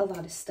a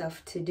lot of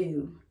stuff to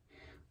do.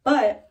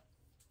 But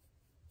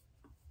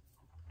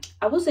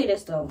I will say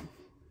this though.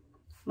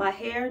 My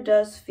hair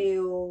does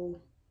feel,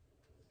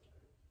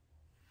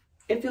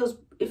 it feels,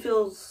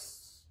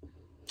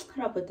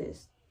 how do I put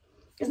this?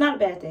 It's not a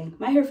bad thing.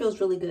 My hair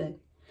feels really good.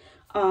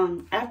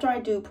 After I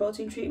do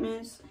protein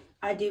treatments,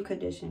 I do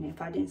condition,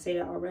 if I didn't say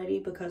that already,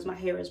 because my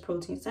hair is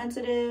protein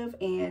sensitive,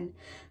 and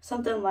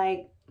something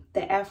like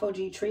the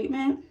Aphogee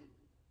treatment,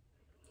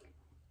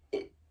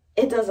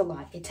 it does a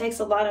lot. It takes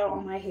a lot out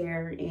on my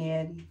hair,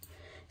 and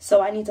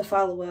so I need to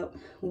follow up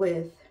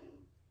with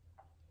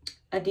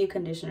a deep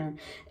conditioner.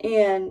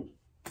 And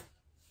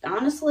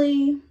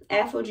honestly,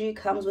 Aphogee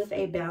comes with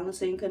a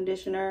balancing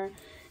conditioner.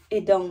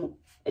 It don't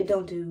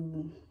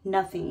do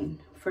nothing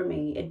for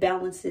me. It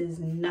balances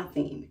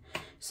nothing.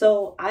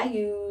 So I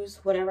use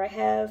whatever I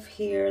have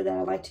here that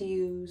I like to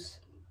use.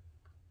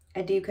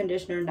 A deep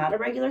conditioner, not a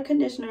regular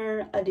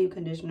conditioner, a deep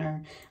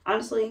conditioner.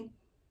 Honestly,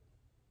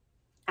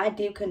 I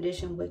deep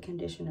condition with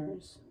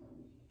conditioners.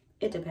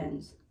 It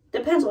depends.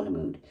 Depends on the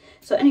mood.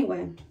 So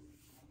anyway,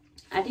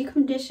 I deep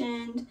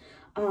conditioned,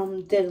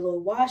 did a little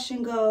wash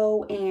and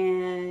go,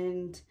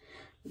 and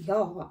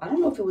y'all, I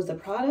don't know if it was the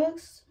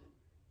products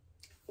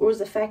or it was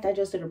the fact I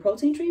just did a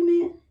protein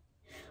treatment,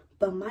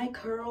 but my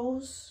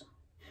curls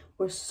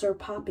were Sir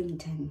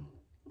Poppington,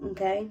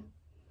 okay?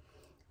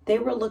 They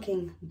were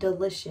looking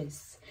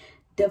delicious,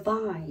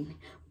 divine,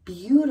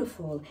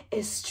 beautiful,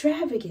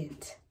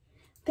 extravagant.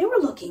 They were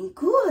looking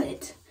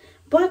good.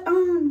 But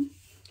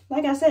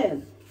like I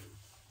said,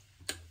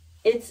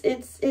 it's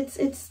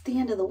the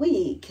end of the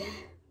week.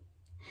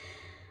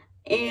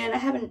 And I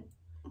haven't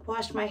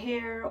washed my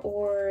hair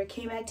or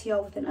came back to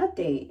y'all with an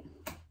update.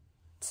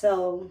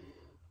 So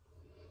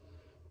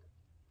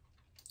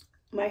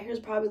my hair's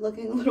probably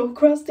looking a little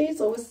crusty,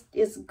 so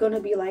it's gonna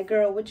be like,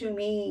 girl, what you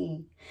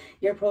mean?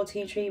 Your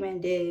protein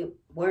treatment did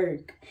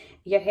work.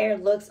 Your hair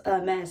looks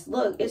a mess.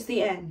 Look, it's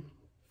the end.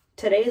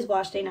 Today is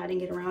wash day and I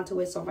didn't get around to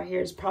it, so my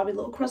hair is probably a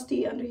little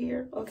crusty under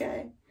here,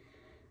 okay?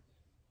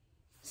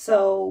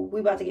 So we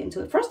about to get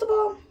into it. First of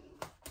all,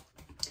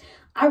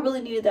 I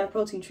really needed that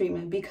protein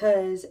treatment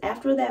because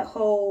after that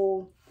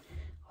whole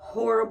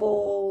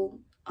horrible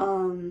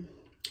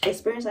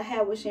experience I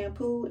had with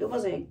shampoo, it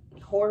wasn't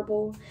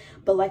horrible,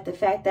 but like the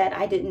fact that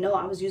I didn't know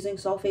I was using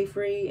sulfate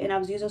free, and I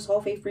was using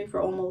sulfate free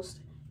for almost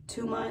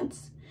 2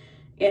 months,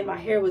 and my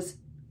hair was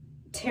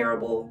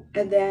terrible.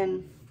 And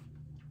then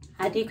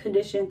I deep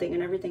conditioned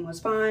thinking everything was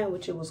fine,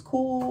 which it was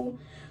cool.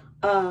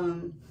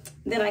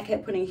 Then I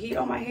kept putting heat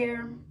on my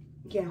hair.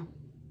 Yeah,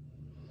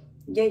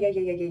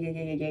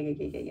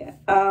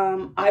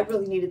 I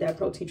really needed that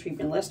protein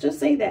treatment. Let's just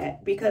say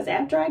that, because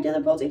after I did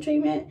the protein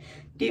treatment,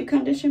 deep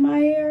condition my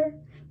hair,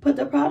 put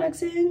the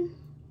products in,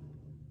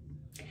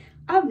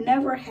 I've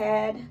never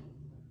had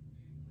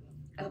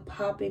a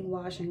popping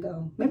wash and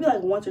go. Maybe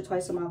like once or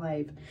twice in my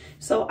life.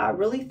 So I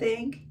really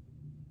think,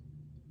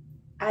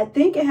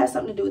 it has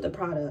something to do with the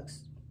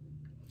products.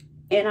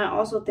 And I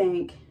also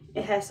think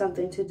it has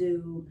something to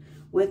do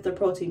with the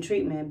protein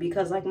treatment,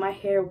 because like my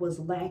hair was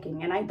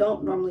lacking, and I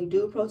don't normally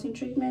do protein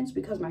treatments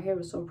because my hair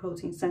is so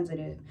protein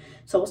sensitive.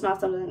 So it's not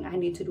something I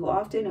need to do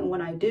often. And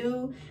when I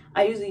do,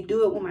 I usually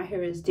do it when my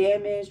hair is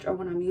damaged or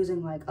when I'm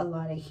using like a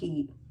lot of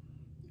heat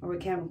or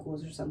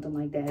chemicals or something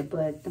like that.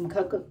 But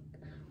the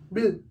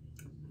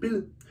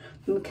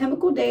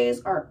chemical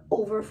days are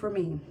over for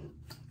me.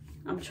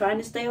 I'm trying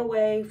to stay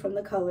away from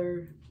the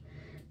color.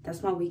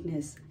 That's my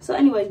weakness. So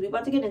anyways, we're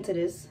about to get into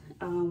this.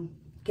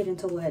 Get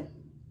into what?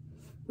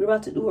 We're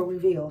about to do a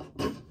reveal.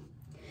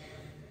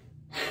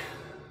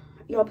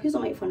 Y'all, please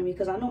don't make fun of me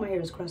because I know my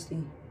hair is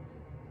crusty.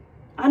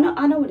 I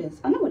know it is.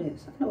 I know it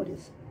is. I know it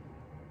is.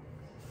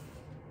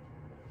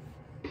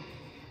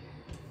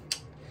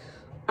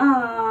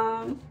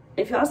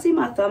 If y'all see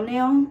my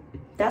thumbnail,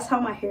 that's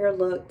how my hair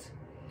looked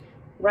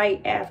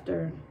right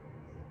after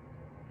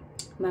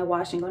my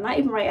wash and go. Not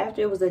even right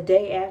after, it was a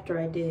day after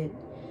I did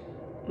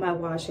my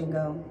wash and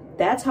go.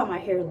 That's how my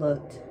hair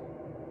looked.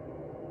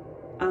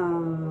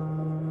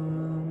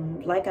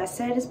 Like I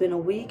said, it's been a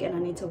week and I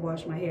need to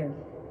wash my hair.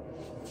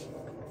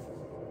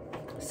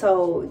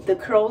 So the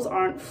curls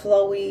aren't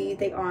flowy.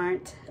 They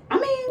aren't, I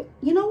mean,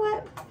 you know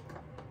what?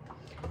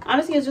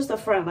 Honestly, it's just the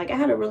front. Like I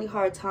had a really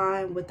hard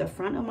time with the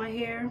front of my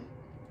hair.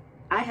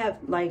 I have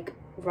like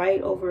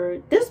right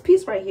over this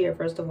piece right here,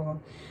 first of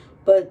all.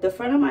 But the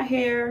front of my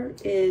hair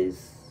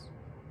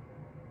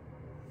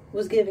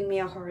was giving me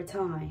a hard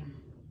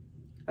time.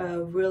 A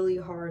really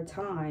hard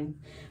time.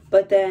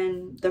 But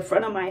then the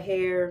front of my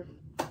hair,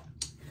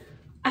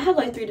 I have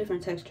like 3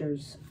 different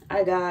textures.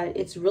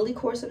 It's really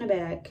coarse in the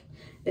back,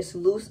 it's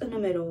loose in the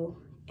middle,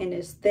 and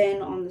it's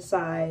thin on the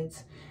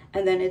sides.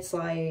 And then it's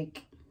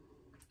like,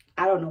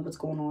 I don't know what's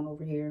going on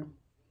over here.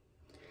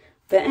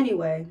 But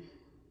anyway,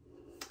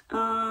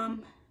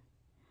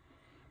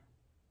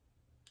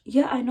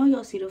 yeah, I know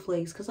y'all see the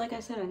flakes because like I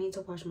said, I need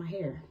to wash my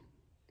hair.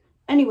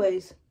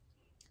 Anyways,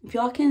 if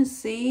y'all can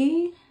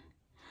see,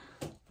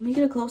 let me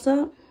get a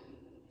close-up.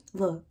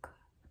 Look.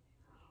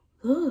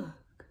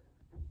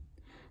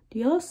 Do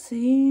y'all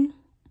see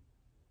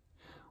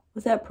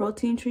what that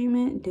protein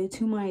treatment did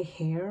to my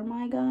hair,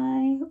 my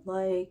guy?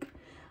 Like,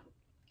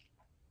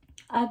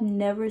 I've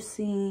never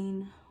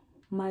seen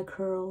my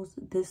curls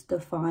this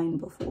defined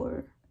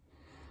before.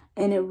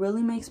 And it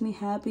really makes me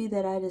happy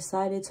that I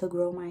decided to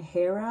grow my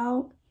hair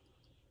out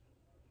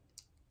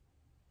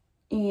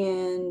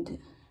and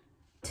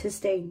to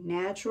stay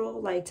natural,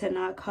 like to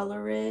not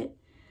color it,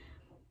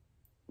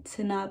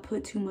 to not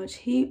put too much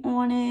heat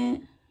on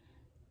it.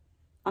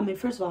 I mean,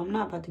 first of all, I'm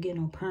not about to get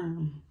no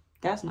perm.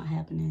 That's not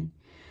happening.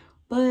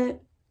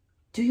 But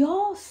do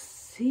y'all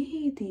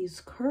see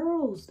these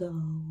curls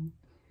though?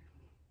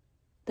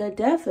 The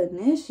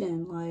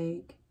definition,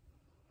 like,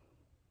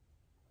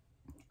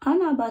 I'm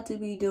not about to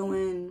be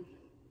doing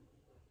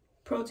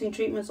protein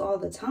treatments all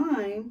the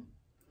time,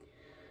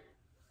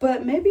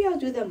 but maybe I'll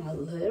do them a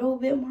little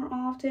bit more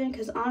often,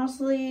 because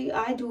honestly,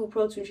 I do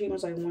protein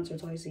treatments like once or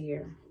twice a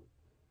year.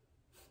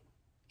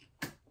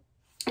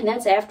 And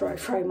that's after I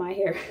fry my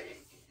hair.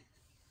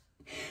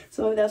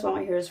 So maybe that's why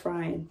my hair is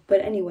frying.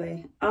 But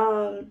anyway,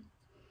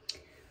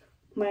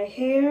 my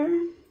hair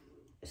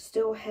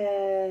still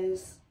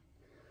has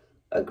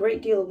a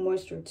great deal of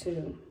moisture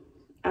too.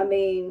 I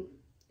mean,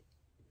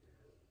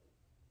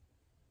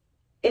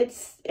 it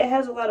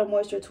has a lot of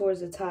moisture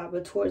towards the top,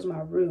 but towards my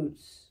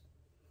roots,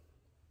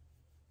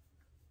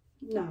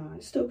 nah,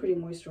 it's still pretty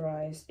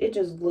moisturized. It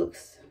just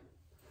looks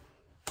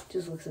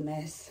a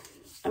mess.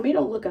 I mean, it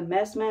don't look a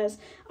mess.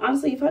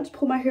 Honestly, if I just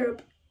pull my hair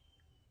up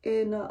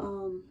and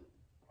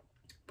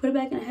put it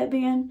back in a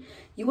headband,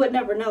 you would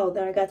never know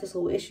that I got this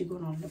little issue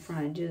going on in the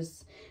front.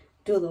 Just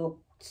do a little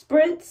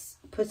spritz,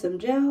 put some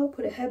gel,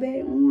 put a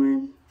headband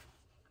on.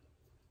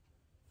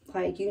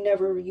 Like, you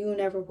never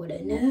would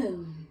have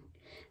known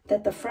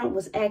that the front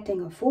was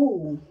acting a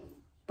fool.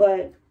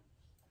 But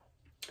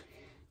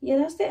yeah,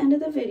 that's the end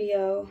of the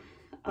video.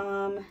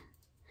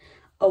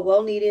 A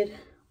well-needed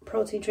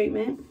protein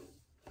treatment.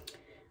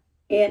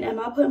 And am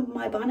I putting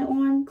my bonnet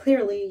on?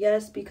 Clearly,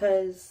 yes,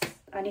 because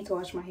I need to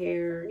wash my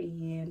hair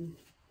and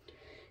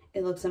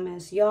it looks a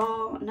mess.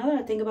 Y'all, now that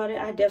I think about it,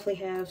 I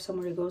definitely have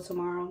somewhere to go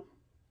tomorrow.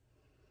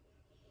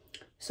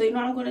 So you know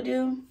what I'm going to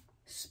do?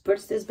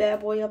 Spritz this bad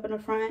boy up in the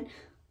front,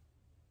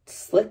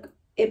 slick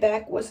it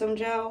back with some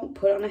gel,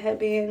 put on a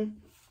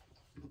headband,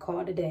 call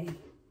it a day.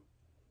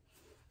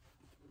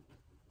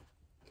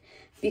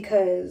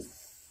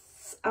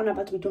 Because I'm not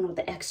about to be doing all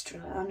the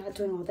extra. I'm not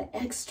doing all the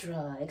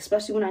extra,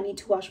 especially when I need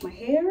to wash my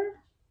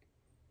hair.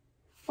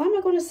 Why am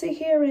I going to sit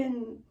here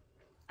and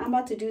I'm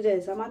about to do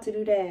this, I'm about to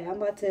do that,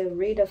 I'm about to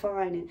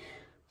redefine it?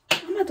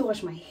 I'm about to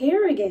wash my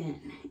hair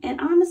again.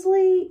 And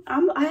honestly,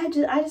 I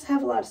just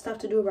have a lot of stuff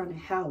to do around the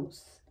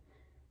house.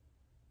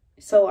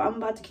 So I'm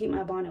about to keep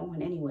my bonnet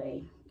on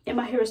anyway. And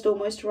my hair is still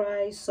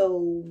moisturized, so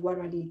what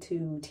do I need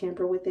to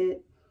tamper with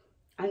it?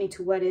 I need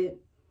to wet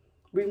it,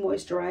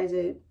 re-moisturize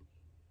it.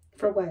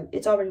 For what?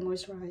 It's already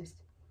moisturized.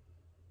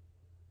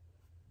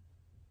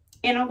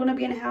 And I'm gonna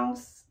be in the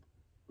house.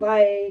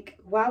 Like,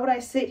 why would I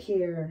sit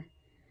here?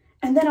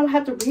 And then I'll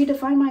have to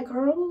redefine my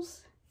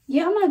curls?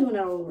 Yeah, I'm not doing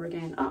that all over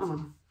again.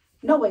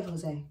 No way,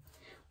 Jose.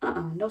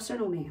 No sir,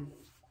 no ma'am.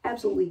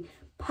 Absolutely,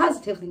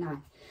 positively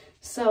not.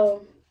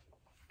 So,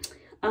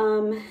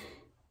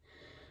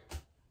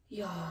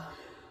 y'all,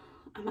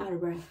 I'm out of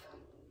breath.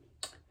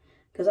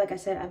 Because like I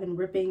said, I've been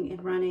ripping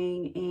and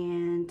running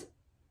and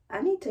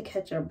I need to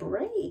catch a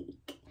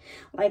break.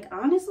 Like,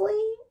 honestly,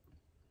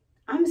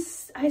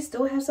 I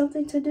still have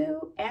something to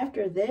do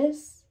after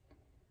this.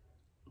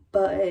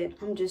 But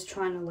I'm just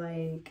trying to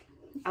like,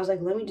 I was like,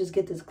 let me just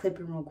get this clip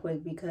in real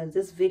quick because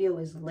this video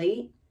is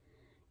late.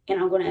 And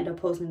I'm going to end up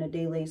posting a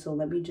day late. So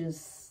let me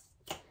just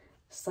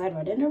slide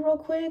right in there real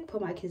quick.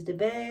 Put my kids to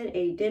bed.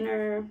 Ate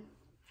dinner.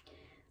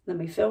 Let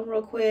me film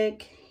real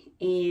quick.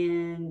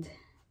 And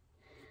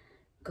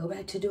go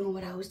back to doing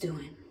what I was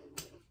doing.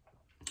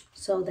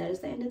 So that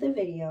is the end of the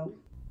video.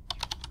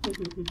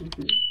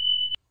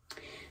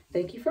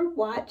 Thank you for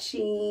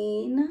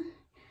watching.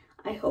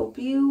 I hope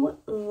you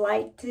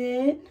liked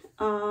it.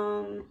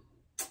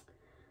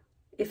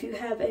 If you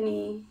have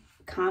any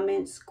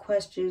comments,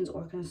 questions,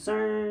 or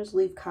concerns,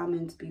 leave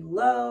comments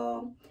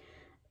below.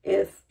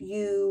 If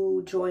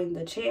you join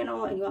the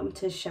channel and you want me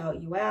to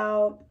shout you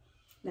out,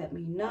 let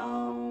me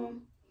know.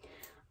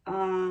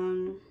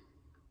 And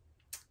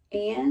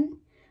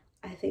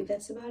I think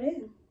that's about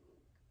it.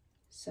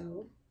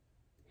 So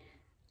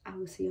I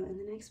will see you in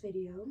the next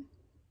video.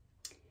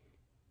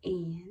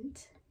 And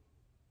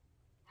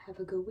have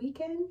a good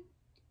weekend.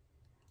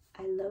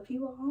 I love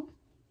you all.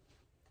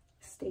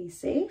 Stay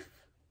safe.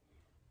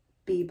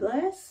 Be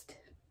blessed.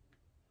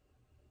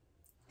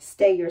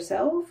 Stay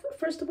yourself,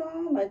 first of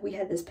all. Like we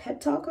had this pep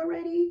talk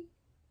already.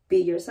 Be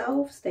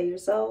yourself. Stay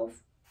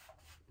yourself.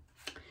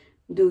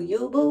 Do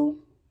you, boo.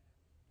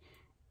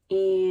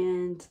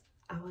 And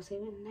I will see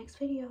you in the next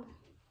video.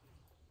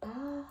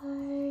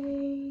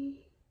 Bye.